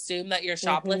and will assume that you're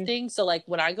shoplifting. So like,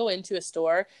 when I go into a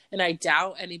store, and I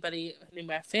doubt any of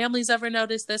my family's ever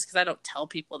noticed this, because I don't tell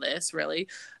people this really.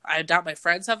 I doubt my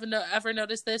friends have ever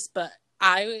noticed this, but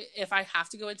if I have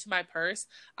to go into my purse,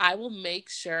 I will make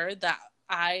sure that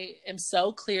I am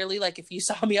so clearly, like, if you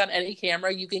saw me on any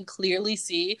camera, you can clearly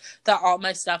see that all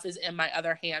my stuff is in my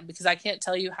other hand, because I can't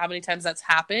tell you how many times that's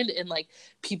happened. And like,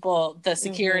 people, the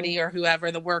security or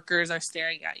whoever, the workers are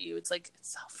staring at you. It's like,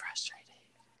 it's so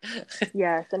frustrating.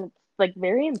 Yes. And it's like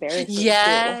very embarrassing.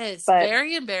 Yes. But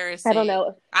very embarrassing. I don't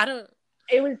know.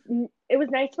 It was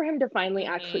nice for him to finally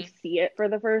actually see it for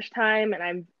the first time.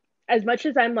 And as much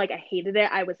as I'm like, I hated it,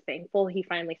 I was thankful he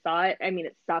finally saw it. I mean,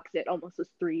 it sucks. It almost was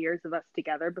 3 years of us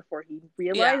together before he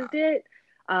realized it.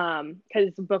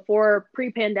 Because before,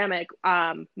 pre-pandemic,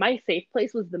 my safe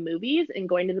place was the movies, and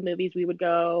going to the movies, we would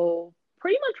go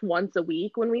pretty much once a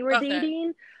week when we were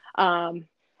dating.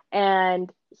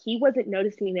 And he wasn't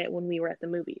noticing it when we were at the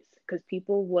movies, because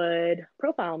people would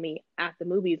profile me at the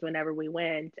movies whenever we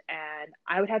went, and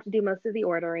I would have to do most of the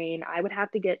ordering. I would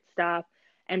have to get stuff.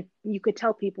 And you could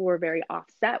tell people were very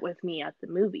offset with me at the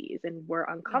movies and were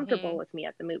uncomfortable with me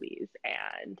at the movies.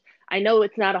 And I know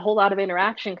it's not a whole lot of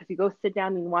interaction because you go sit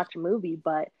down and watch a movie,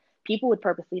 but people would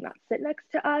purposely not sit next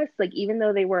to us. Like, even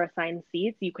though they were assigned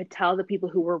seats, you could tell the people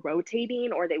who were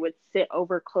rotating, or they would sit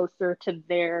over closer to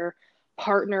their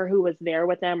partner who was there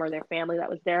with them, or their family that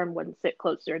was there, and wouldn't sit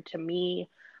closer to me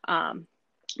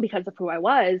because of who I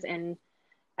was. And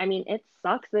I mean, it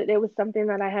sucks that it was something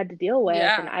that I had to deal with.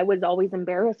 And Yeah. I was always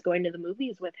embarrassed going to the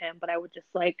movies with him, but I would just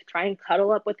like try and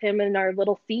cuddle up with him in our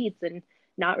little seats and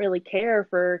not really care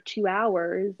for 2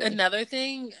 hours. And Another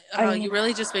thing, I you mean,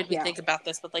 really just made me yeah. think about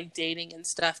this with like dating and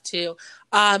stuff too.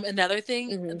 Another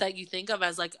thing Hmm. that you think of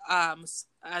as like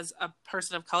as a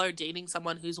person of color dating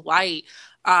someone who's white.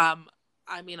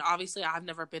 I mean, obviously, I've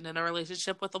never been in a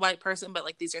relationship with a white person, but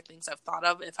like these are things I've thought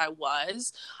of if I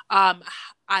was. Um,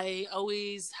 I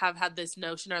always have had this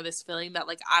notion or this feeling that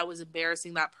like I was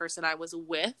embarrassing that person I was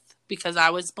with because I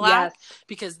was black, Yes.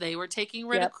 because they were taking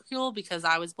Yep. ridicule because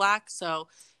I was black. So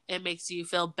it makes you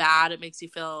feel bad. It makes you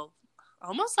feel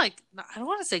almost like, I don't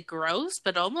want to say gross,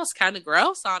 but almost kind of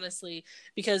gross, honestly,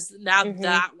 because now Hmm.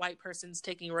 that white person's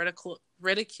taking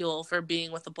ridicule for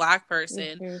being with a black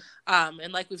person. Hmm.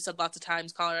 And like we've said lots of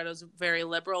times, Colorado's very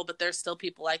liberal, but there's still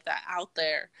people like that out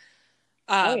there.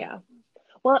 Oh, Um, yeah.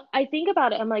 Well, I think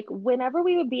about it. I'm like, whenever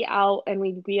we would be out and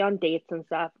we'd be on dates and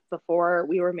stuff before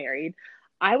we were married,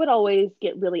 I would always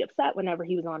get really upset whenever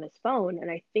he was on his phone. And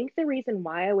I think the reason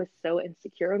why I was so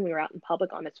insecure when we were out in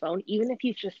public on his phone, even if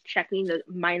he's just checking the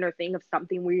minor thing of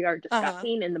something we are uh-huh.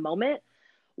 discussing in the moment,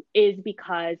 is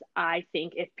because I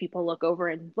think if people look over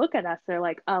and look at us, they're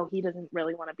like, oh, he doesn't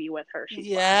really want to be with her. She's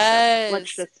black. So Yes.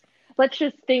 let's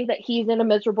just think that he's in a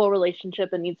miserable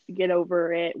relationship and needs to get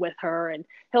over it with her, and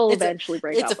he'll It's a, eventually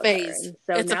break it's a up with her. phase. And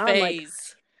so It's a now I'm like,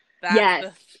 phase. That's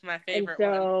yes. my And favorite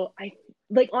one. so I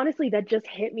like, honestly, that just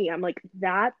hit me. I'm like,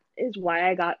 that is why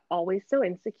I got always so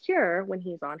insecure when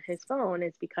he's on his phone,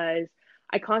 is because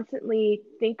I constantly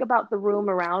think about the room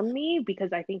around me,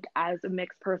 because I think as a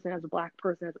mixed person, as a black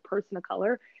person, as a person of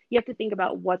color, you have to think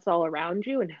about what's all around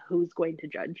you and who's going to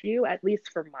judge you. At least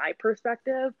from my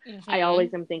perspective, I Mm-hmm.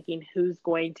 always am thinking who's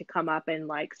going to come up and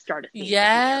like start a scene with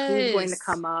me, or who's going to Yes.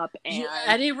 come up You, and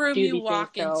any room do you these things.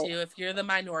 walk So into, if you're the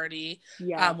minority,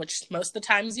 yeah. which most of the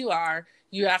times you are,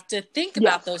 you have to think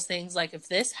about Yes. those things. Like if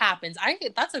this happens,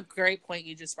 that's a great point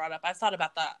you just brought up. I've thought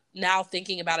about that now,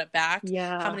 thinking about it back. How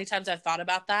Yeah. many times I've thought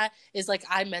about that is like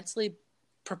I mentally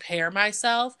prepare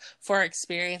myself for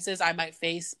experiences I might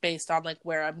face based on like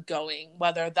where I'm going,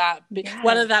 whether that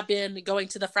Yes. be going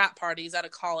to the frat parties at a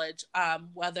college, Oh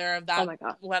my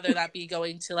God. whether that be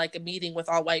going to like a meeting with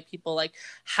all white people, like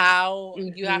how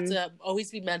you have Hmm. to always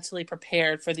be mentally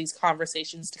prepared for these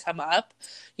conversations to come up.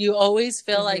 You always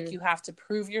feel like Hmm. you have to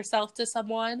prove yourself to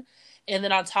someone, and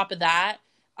then on top of that,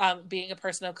 being a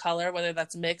person of color, whether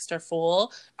that's mixed or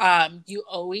full, you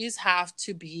always have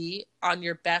to be on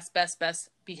your best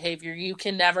behavior. You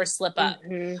can never slip up,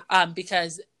 Hmm.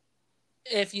 because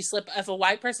if a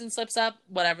white person slips up,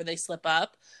 whatever, they slip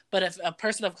up. But if a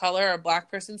person of color or a black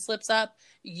person slips up,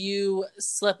 you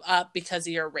slip up because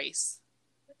of your race,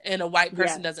 and a white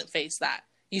person Yes. doesn't face that.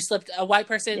 A white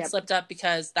person Yep. slipped up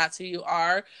because that's who you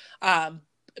are.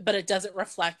 But it doesn't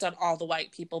reflect on all the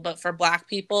white people. But for black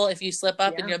people, if you slip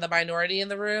up and Yeah. you're the minority in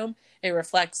the room, it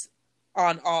reflects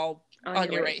on On on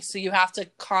your your race. race. So you have to Yeah.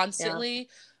 constantly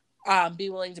be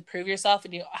willing to prove yourself,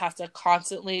 and you have to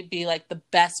constantly be like the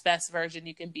best version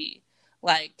you can be.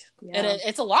 Like, and Yeah.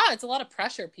 it's a lot. It's a lot of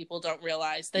pressure people don't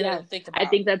realize. They Yes. don't think I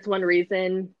about. think that's one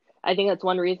reason. I think that's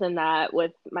one reason that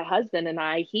with my husband and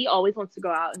I, he always wants to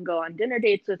go out and go on dinner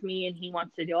dates with me, and he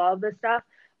wants to do all of this stuff.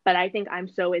 But I think I'm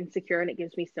so insecure and it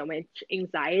gives me so much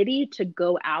anxiety to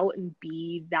go out and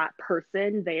be that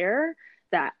person there,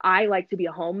 that I like to be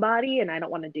a homebody and I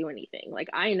don't want to do anything. Like,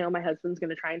 I know my husband's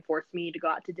going to try and force me to go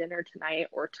out to dinner tonight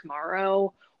or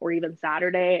tomorrow or even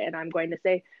Saturday. And I'm going to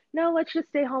say, no, let's just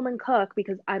stay home and cook,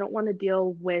 because I don't want to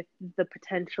deal with the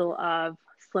potential of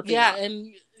slipping Yeah, up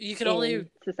and you can only in be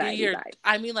society's your. eyes.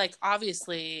 I mean, like,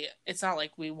 obviously, it's not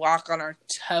like we walk on our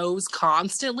toes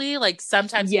constantly. Like,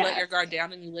 sometimes you let Yes. your guard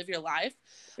down and you live your life.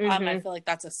 I Mm-hmm. feel like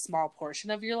that's a small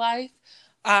portion of your life.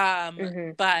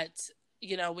 Mm-hmm. But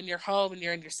when you're home and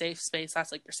you're in your safe space,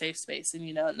 that's like your safe space,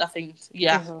 and nothing.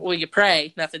 Mm-hmm. Well, you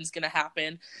pray nothing's gonna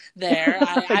happen there.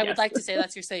 I would Yes. like to say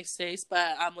that's your safe space,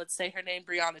 but let's say her name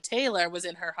Breonna Taylor was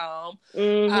in her home.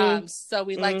 Mm-hmm. So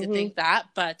we like to Mm-hmm. think that,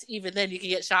 but even then you can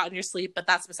get shot in your sleep, but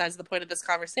that's besides the point of this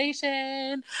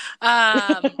conversation.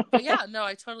 But yeah, no,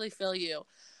 I totally feel you.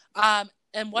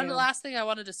 And one Yeah. last thing I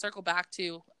wanted to circle back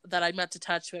to that I meant to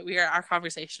touch, but our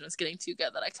conversation was getting too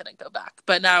good that I couldn't go back.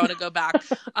 But now I want to go back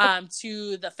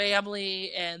to the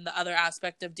family, and the other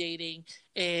aspect of dating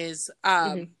is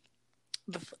Mm-hmm.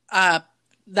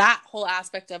 that whole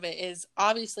aspect of it is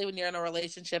obviously when you're in a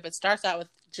relationship, it starts out with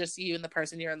just you and the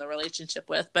person you're in the relationship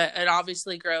with, but it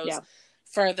obviously grows Yeah.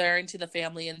 further into the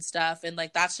family and stuff. And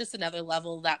like, that's just another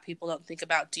level that people don't think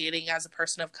about dating as a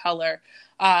person of color.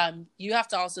 You have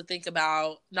to also think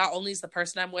about, not only is the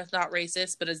person I'm with not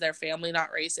racist, but is their family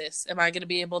not racist? Am I going to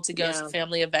be able to go to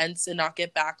family events and not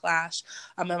get backlash?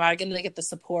 Am I going to get the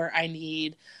support I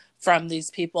need from these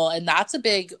people? And that's a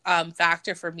big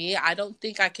factor for me. I don't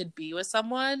think I could be with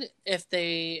someone if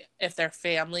their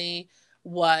family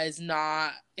was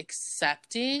not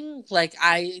accepting. Like,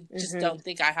 I just don't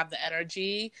think I have the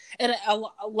energy. And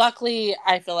luckily,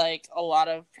 I feel like a lot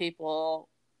of people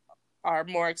are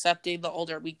more accepting the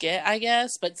older we get, I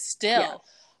guess. But still,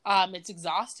 it's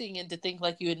exhausting. And to think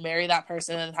like you would marry that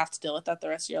person and have to deal with that the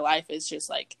rest of your life is just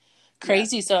like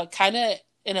crazy. Yeah. So it kind of,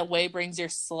 in a way, brings your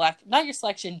not your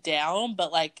selection down,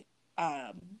 but like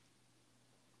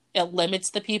it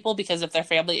limits the people, because if their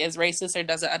family is racist or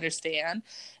doesn't understand,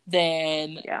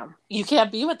 then you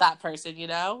can't be with that person, you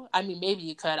know? I mean, maybe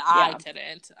you could. I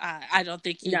couldn't. I don't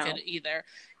think you could either.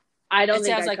 I don't think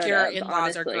it sounds like your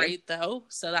in-laws honestly. are great, though.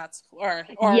 So that's or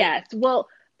yes. Well,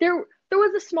 there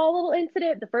was a small little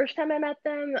incident the first time I met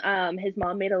them. His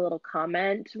mom made a little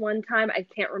comment one time. I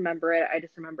can't remember it. I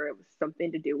just remember it was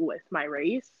something to do with my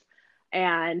race.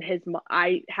 And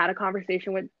I had a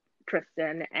conversation with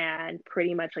Tristan, and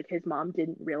pretty much like his mom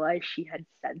didn't realize she had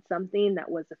said something that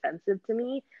was offensive to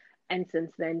me. And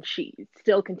since then, she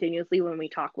still continuously, when we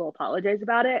talk, will apologize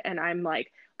about it. And I'm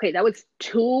like, okay, that was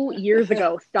 2 years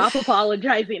ago. Stop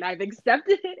apologizing. I've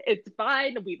accepted it. It's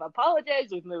fine. We've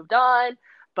apologized. We've moved on.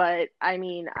 But I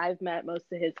mean, I've met most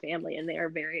of his family, and they are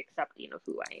very accepting of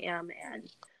who I am.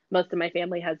 And most of my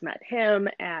family has met him,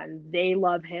 and they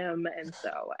love him. And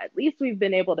so at least we've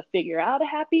been able to figure out a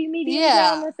happy medium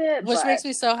ground with it. Which makes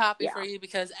me so happy for you,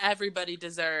 because everybody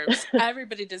deserves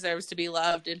to be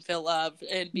loved and feel loved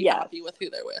and be happy with who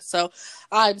they're with. So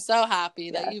I'm so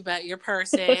happy that you met your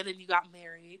person and you got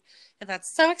married. And that's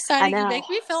so exciting. You make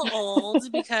me feel old,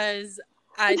 because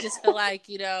I just feel like,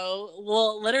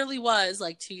 literally was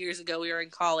like 2 years ago we were in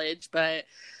college, but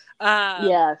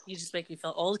you just make me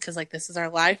feel old, because like, this is our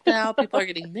life now. People are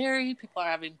getting married, people are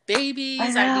having babies.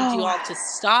 I need you all to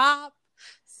stop.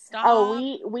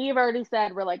 Oh, we've already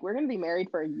said we're going to be married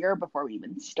for a year before we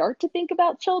even start to think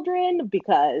about children,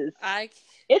 because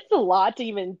it's a lot to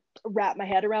even wrap my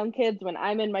head around kids. When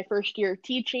I'm in my first year of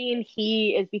teaching,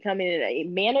 he is becoming a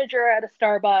manager at a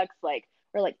Starbucks. Like,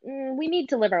 we're like, we need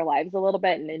to live our lives a little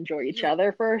bit and enjoy each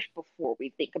other first before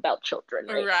we think about children.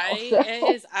 Right. Now, so.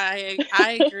 It is.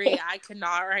 I agree. I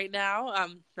cannot right now.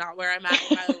 Not where I'm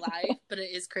at in my life, but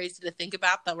it is crazy to think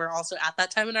about that we're also at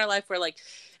that time in our life where, like,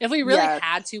 if we really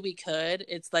had to, we could.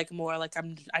 It's like more like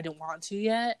I don't want to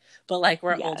yet, but like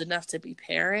we're old enough to be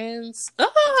parents.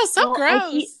 Oh, so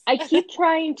gross. I keep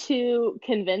trying to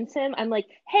convince him. I'm like,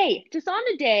 hey, just on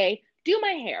a day, do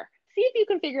my hair. See if you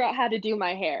can figure out how to do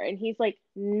my hair. And he's like,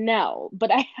 no, but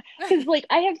because like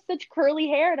I have such curly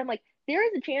hair, and I'm like, there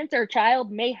is a chance our child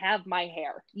may have my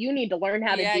hair. You need to learn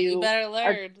how to do. You better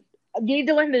learn. You need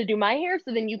to learn how to do my hair,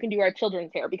 so then you can do our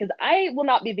children's hair, because I will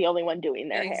not be the only one doing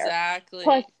their hair. Exactly.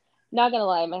 Plus, not gonna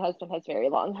lie, my husband has very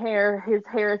long hair. His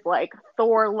hair is like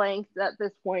Thor length at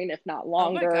this point, if not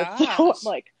longer. Oh my gosh. So I'm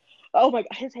like, oh my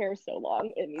god, his hair is so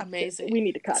long. Amazing. We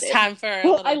need to cut it. It's time for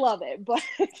I love it, but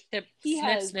he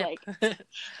has snip. like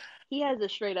he has a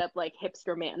straight up like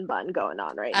hipster man bun going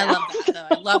on right now. I love that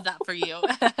though. I love that for you.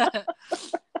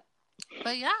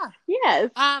 But yeah. Yes.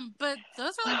 But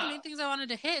those are like the main things I wanted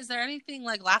to hit. Is there anything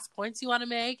like last points you want to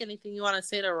make? Anything you want to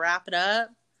say to wrap it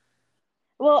up?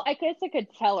 Well, I guess I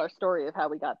could tell our story of how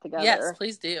we got together. Yes,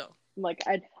 please do. Like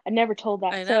I never told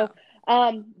that. I know.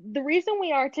 So the reason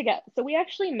we are together, so we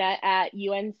actually met at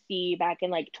UNC back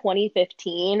in like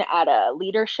 2015 at a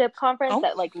leadership conference,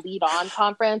 that like lead on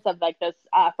conference of like those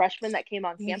freshmen that came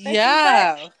on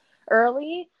campus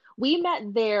early. We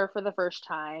met there for the first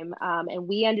time, and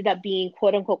we ended up being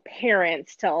quote unquote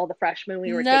parents to all the freshmen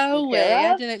we were taking care of. No way,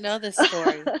 I didn't know this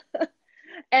story.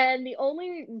 And the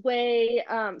only way,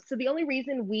 so the only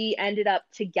reason we ended up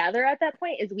together at that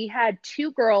point is we had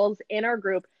two girls in our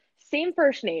group, same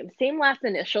first name, same last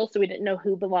initial, so we didn't know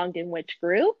who belonged in which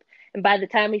group. And by the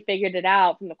time we figured it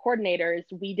out from the coordinators,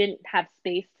 we didn't have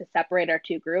space to separate our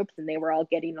two groups, and they were all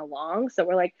getting along. So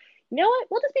we're like, you know what,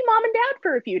 we'll just be mom and dad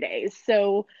for a few days.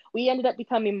 So we ended up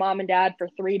becoming mom and dad for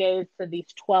 3 days for these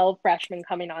 12 freshmen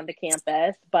coming onto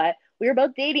campus. But we were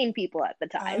both dating people at the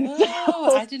time.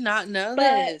 Oh, I did not know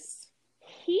this.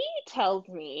 He tells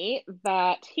me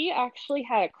that he actually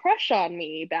had a crush on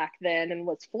me back then and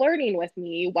was flirting with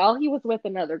me while he was with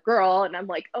another girl. And I'm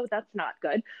like, oh, that's not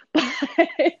good. But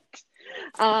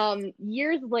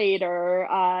years later,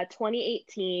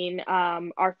 2018,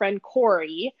 our friend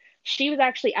Corey, she was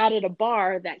actually out at a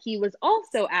bar that he was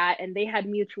also at, and they had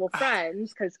mutual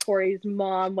friends because Corey's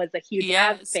mom was a huge Avs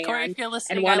Yes, Corey, fan, if you're and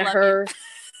listening, I one of love you. her.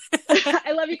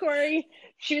 I love you, Corey.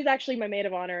 She was actually my maid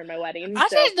of honor in my wedding. I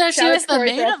So didn't know she shout out was to the Corey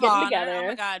for maid us of getting honor. together. Oh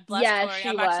my God, bless Yes, Corey. she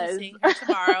I'm actually was. seeing her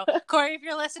tomorrow. Corey, if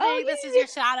you're listening, Oh, this is yay. your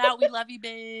shout out. We love you,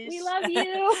 bitch. We love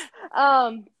you.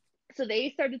 So they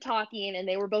started talking, and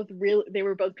they were both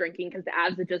drinking because the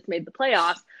Avs had just made the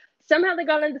playoffs. Somehow they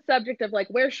got on the subject of like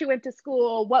where she went to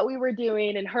school, what we were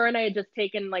doing, and her and I had just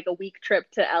taken like a week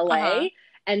trip to LA. Uh-huh.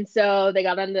 And so they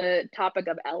got on the topic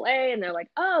of LA, and they're like,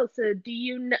 "Oh, so do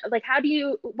you like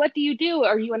what do you do?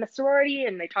 Are you in a sorority?"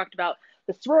 And they talked about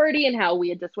the sorority and how we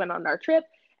had just went on our trip.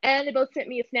 And they both sent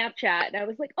me a Snapchat, and I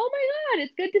was like, "Oh my God,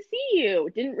 it's good to see you."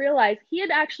 Didn't realize he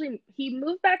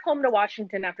moved back home to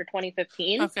Washington after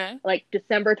 2015, Okay. like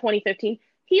December 2015.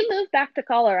 He moved back to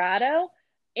Colorado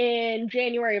in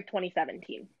January of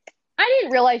 2017. I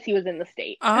didn't realize he was in the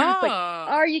state. Oh. I was like,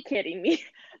 "Are you kidding me?"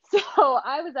 So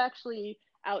I was actually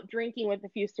out drinking with a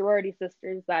few sorority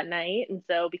sisters that night, and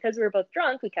so because we were both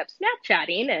drunk, we kept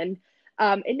Snapchatting, and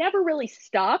it never really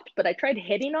stopped. But I tried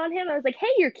hitting on him. I was like,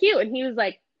 "Hey, you're cute," and he was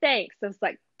like, "Thanks." I was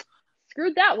like,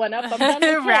 "Screwed that one up. I'm done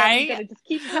with right? him. I'm gonna just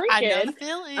keep drinking." I know the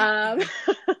feeling.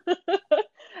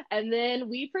 And then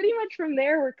we pretty much from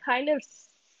there were kind of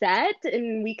set,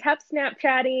 and we kept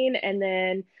Snapchatting. And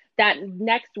then that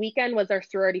next weekend was our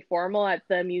sorority formal at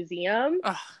the museum.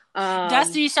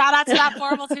 Dusty, shout out to that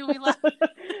formal too. We love.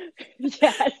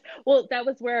 Yes. Well, that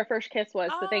was where our first kiss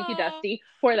was. So thank you, Dusty,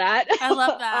 for that. I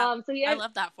love that. So I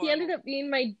love that formal. He ended up being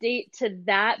my date to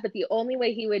that, but the only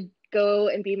way he would go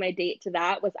and be my date to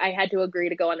that was I had to agree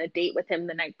to go on a date with him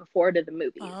the night before to the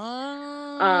movies. So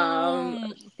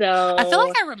I feel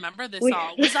like I remember this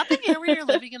all. Was that the year where you're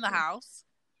living in the house?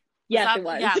 Yes, it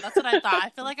was. Yeah, that's what I thought.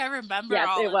 I feel like I remember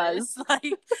all it of was. this.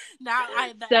 Like now,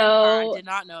 I did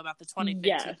not know about the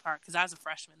 2015 part because I was a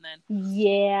freshman then.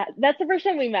 Yeah, that's the first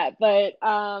time we met. But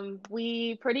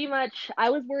we pretty much. I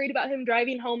was worried about him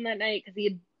driving home that night because he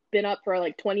had been up for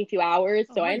like 22 hours.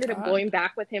 So I ended up going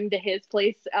back with him to his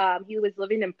place. He was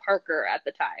living in Parker at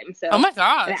the time. So oh my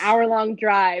gosh, an hour-long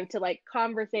drive to like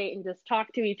conversate and just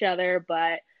talk to each other.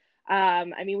 But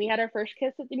I mean, we had our first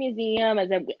kiss at the museum as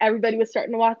everybody was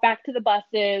starting to walk back to the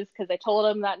buses because I told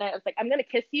him that night, I was like, "I'm going to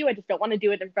kiss you. I just don't want to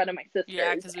do it in front of my sisters."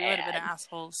 Yeah, because we would have been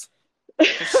assholes.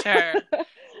 For sure.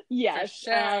 Yes.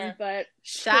 For sure. But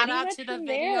shout out to the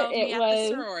video of me at the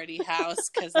sorority house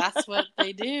because that's what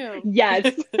they do.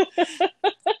 Yes.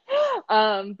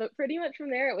 But pretty much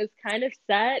from there, it was kind of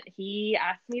set. He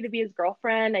asked me to be his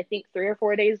girlfriend, I think 3 or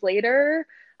 4 days later.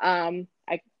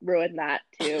 I ruined that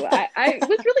too. I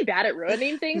was really bad at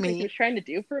ruining things like he was trying to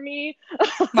do for me.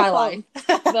 My life.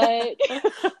 But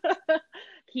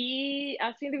he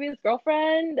asked me to be his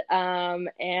girlfriend,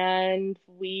 and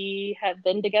we have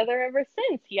been together ever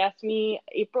since. He asked me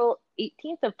April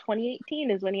 18th of 2018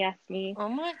 is when he asked me oh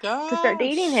my God to start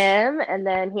dating him, and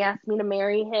then he asked me to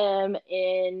marry him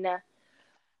in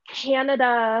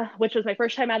Canada, which was my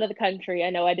first time out of the country. I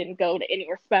know I didn't go to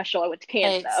anywhere special. I went to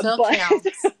Canada,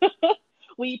 but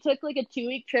we took like a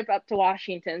 2-week trip up to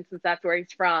Washington since that's where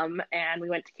he's from, and we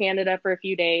went to Canada for a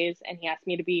few days, and he asked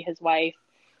me to be his wife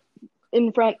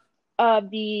in front of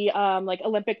the like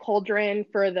Olympic cauldron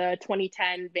for the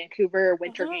 2010 Vancouver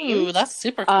Winter Games. Ooh, that's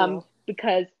super cool.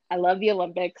 Because I love the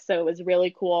Olympics, so it was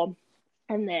really cool.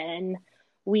 And then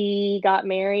we got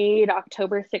married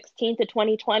October 16th of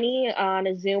 2020 on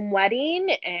a Zoom wedding,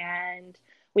 and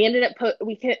we ended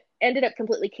up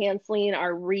completely canceling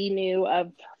our renew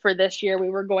for this year. We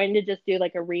were going to just do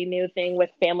like a renew thing with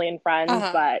family and friends,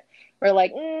 but we're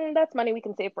like, that's money we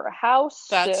can save for a house.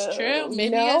 That's true.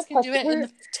 Maybe you guys can do it in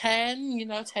the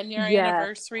 10-year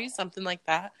anniversary, something like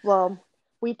that. Well,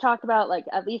 we've talked about like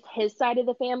at least his side of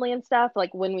the family and stuff.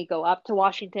 Like when we go up to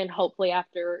Washington, hopefully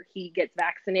after he gets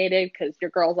vaccinated, because your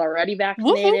girl's already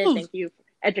vaccinated. Woo-hoo. Thank you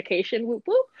for education. Whoop,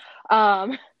 whoop.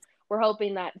 We're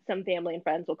hoping that some family and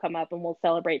friends will come up and we'll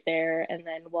celebrate there. And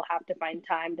then we'll have to find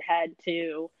time to head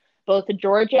to both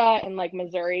Georgia and like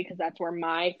Missouri, because that's where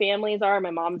my families are.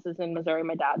 My mom's is in Missouri,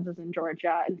 my dad's is in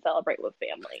Georgia, and celebrate with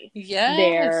family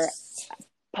there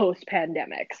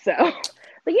post-pandemic. So,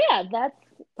 but yeah,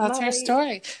 that's your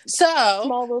story. So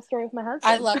small little story with my husband.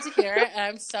 I love to hear it, and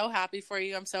I'm so happy for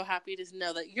you. I'm so happy to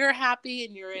know that you're happy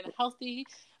and you're in a healthy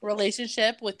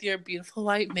relationship with your beautiful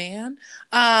white man.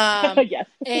 Yes.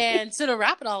 And so to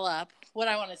wrap it all up, what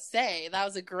I want to say, that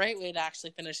was a great way to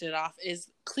actually finish it off, is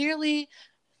clearly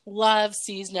love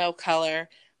sees no color.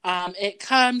 It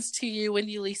comes to you when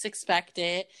you least expect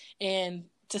it, and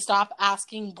to stop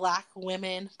asking Black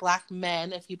women, Black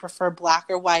men, if you prefer Black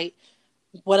or white,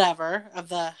 whatever of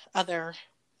the other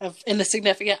in the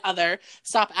significant other,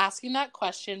 stop asking that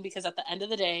question, because at the end of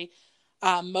the day,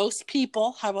 most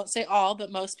people, I won't say all,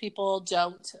 but most people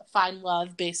don't find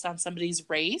love based on somebody's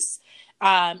race.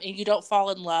 And you don't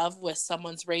fall in love with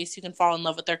someone's race. You can fall in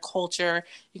love with their culture.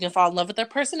 You can fall in love with their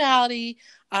personality.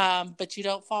 But you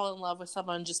don't fall in love with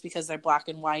someone just because they're black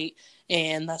and white.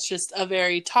 And that's just a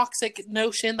very toxic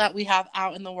notion that we have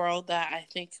out in the world that I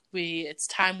think it's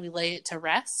time we lay it to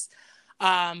rest.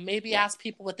 Maybe ask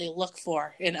people what they look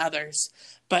for in others,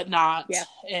 but not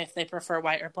if they prefer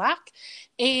white or black.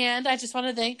 And I just want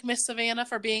to thank Miss Savannah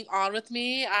for being on with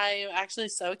me. I'm actually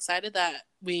so excited that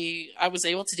I was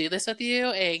able to do this with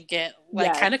you and get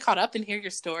kind of caught up and hear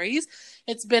your stories.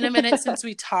 It's been a minute since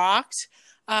we talked.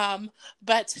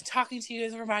 But talking to you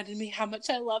has reminded me how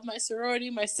much I love my sorority,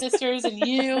 my sisters, and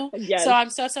you. Yes. So I'm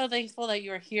so thankful that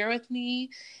you're here with me.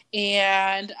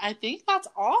 And I think that's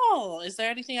all. Is there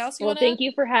anything else you want to add? Well, thank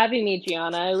you for having me,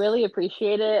 Gianna. I really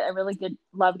appreciate it. I really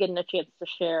love getting a chance to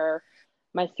share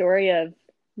my story of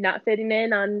not fitting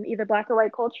in on either black or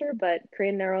white culture, but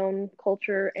creating their own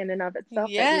culture in and of itself.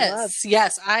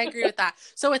 Yes, I agree with that.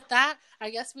 So with that, I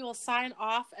guess we will sign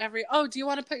off do you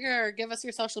want to give us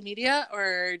your social media,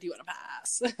 or do you want to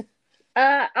pass?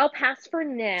 I'll pass for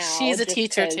now. She's a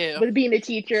teacher too. With being a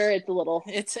teacher, it's a little...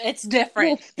 It's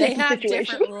different. They have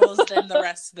different rules than the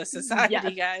rest of the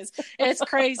society, guys. It's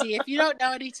crazy. If you don't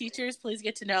know any teachers, please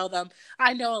get to know them.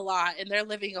 I know a lot, and they're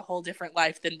living a whole different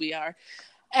life than we are.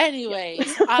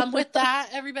 Anyways, with that,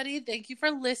 everybody, thank you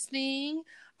for listening.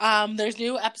 There's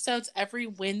new episodes every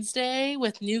Wednesday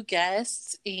with new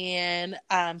guests, and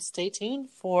stay tuned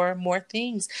for more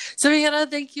things. So, Rihanna,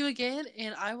 thank you again,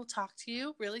 and I will talk to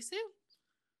you really soon.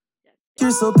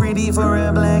 You're so pretty for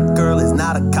a black girl, it's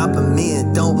not a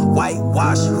compliment. Don't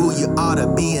whitewash who you ought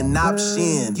to be an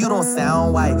option. You don't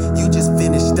sound white, you just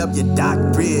finished up your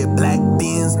doctorate. Black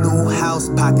Benz, new house,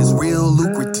 pockets real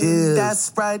lucrative.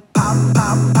 That's right, pop,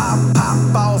 pop, pop,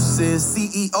 pop, bosses,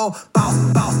 CEO,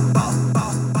 boss, boss, boss,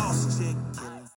 boss.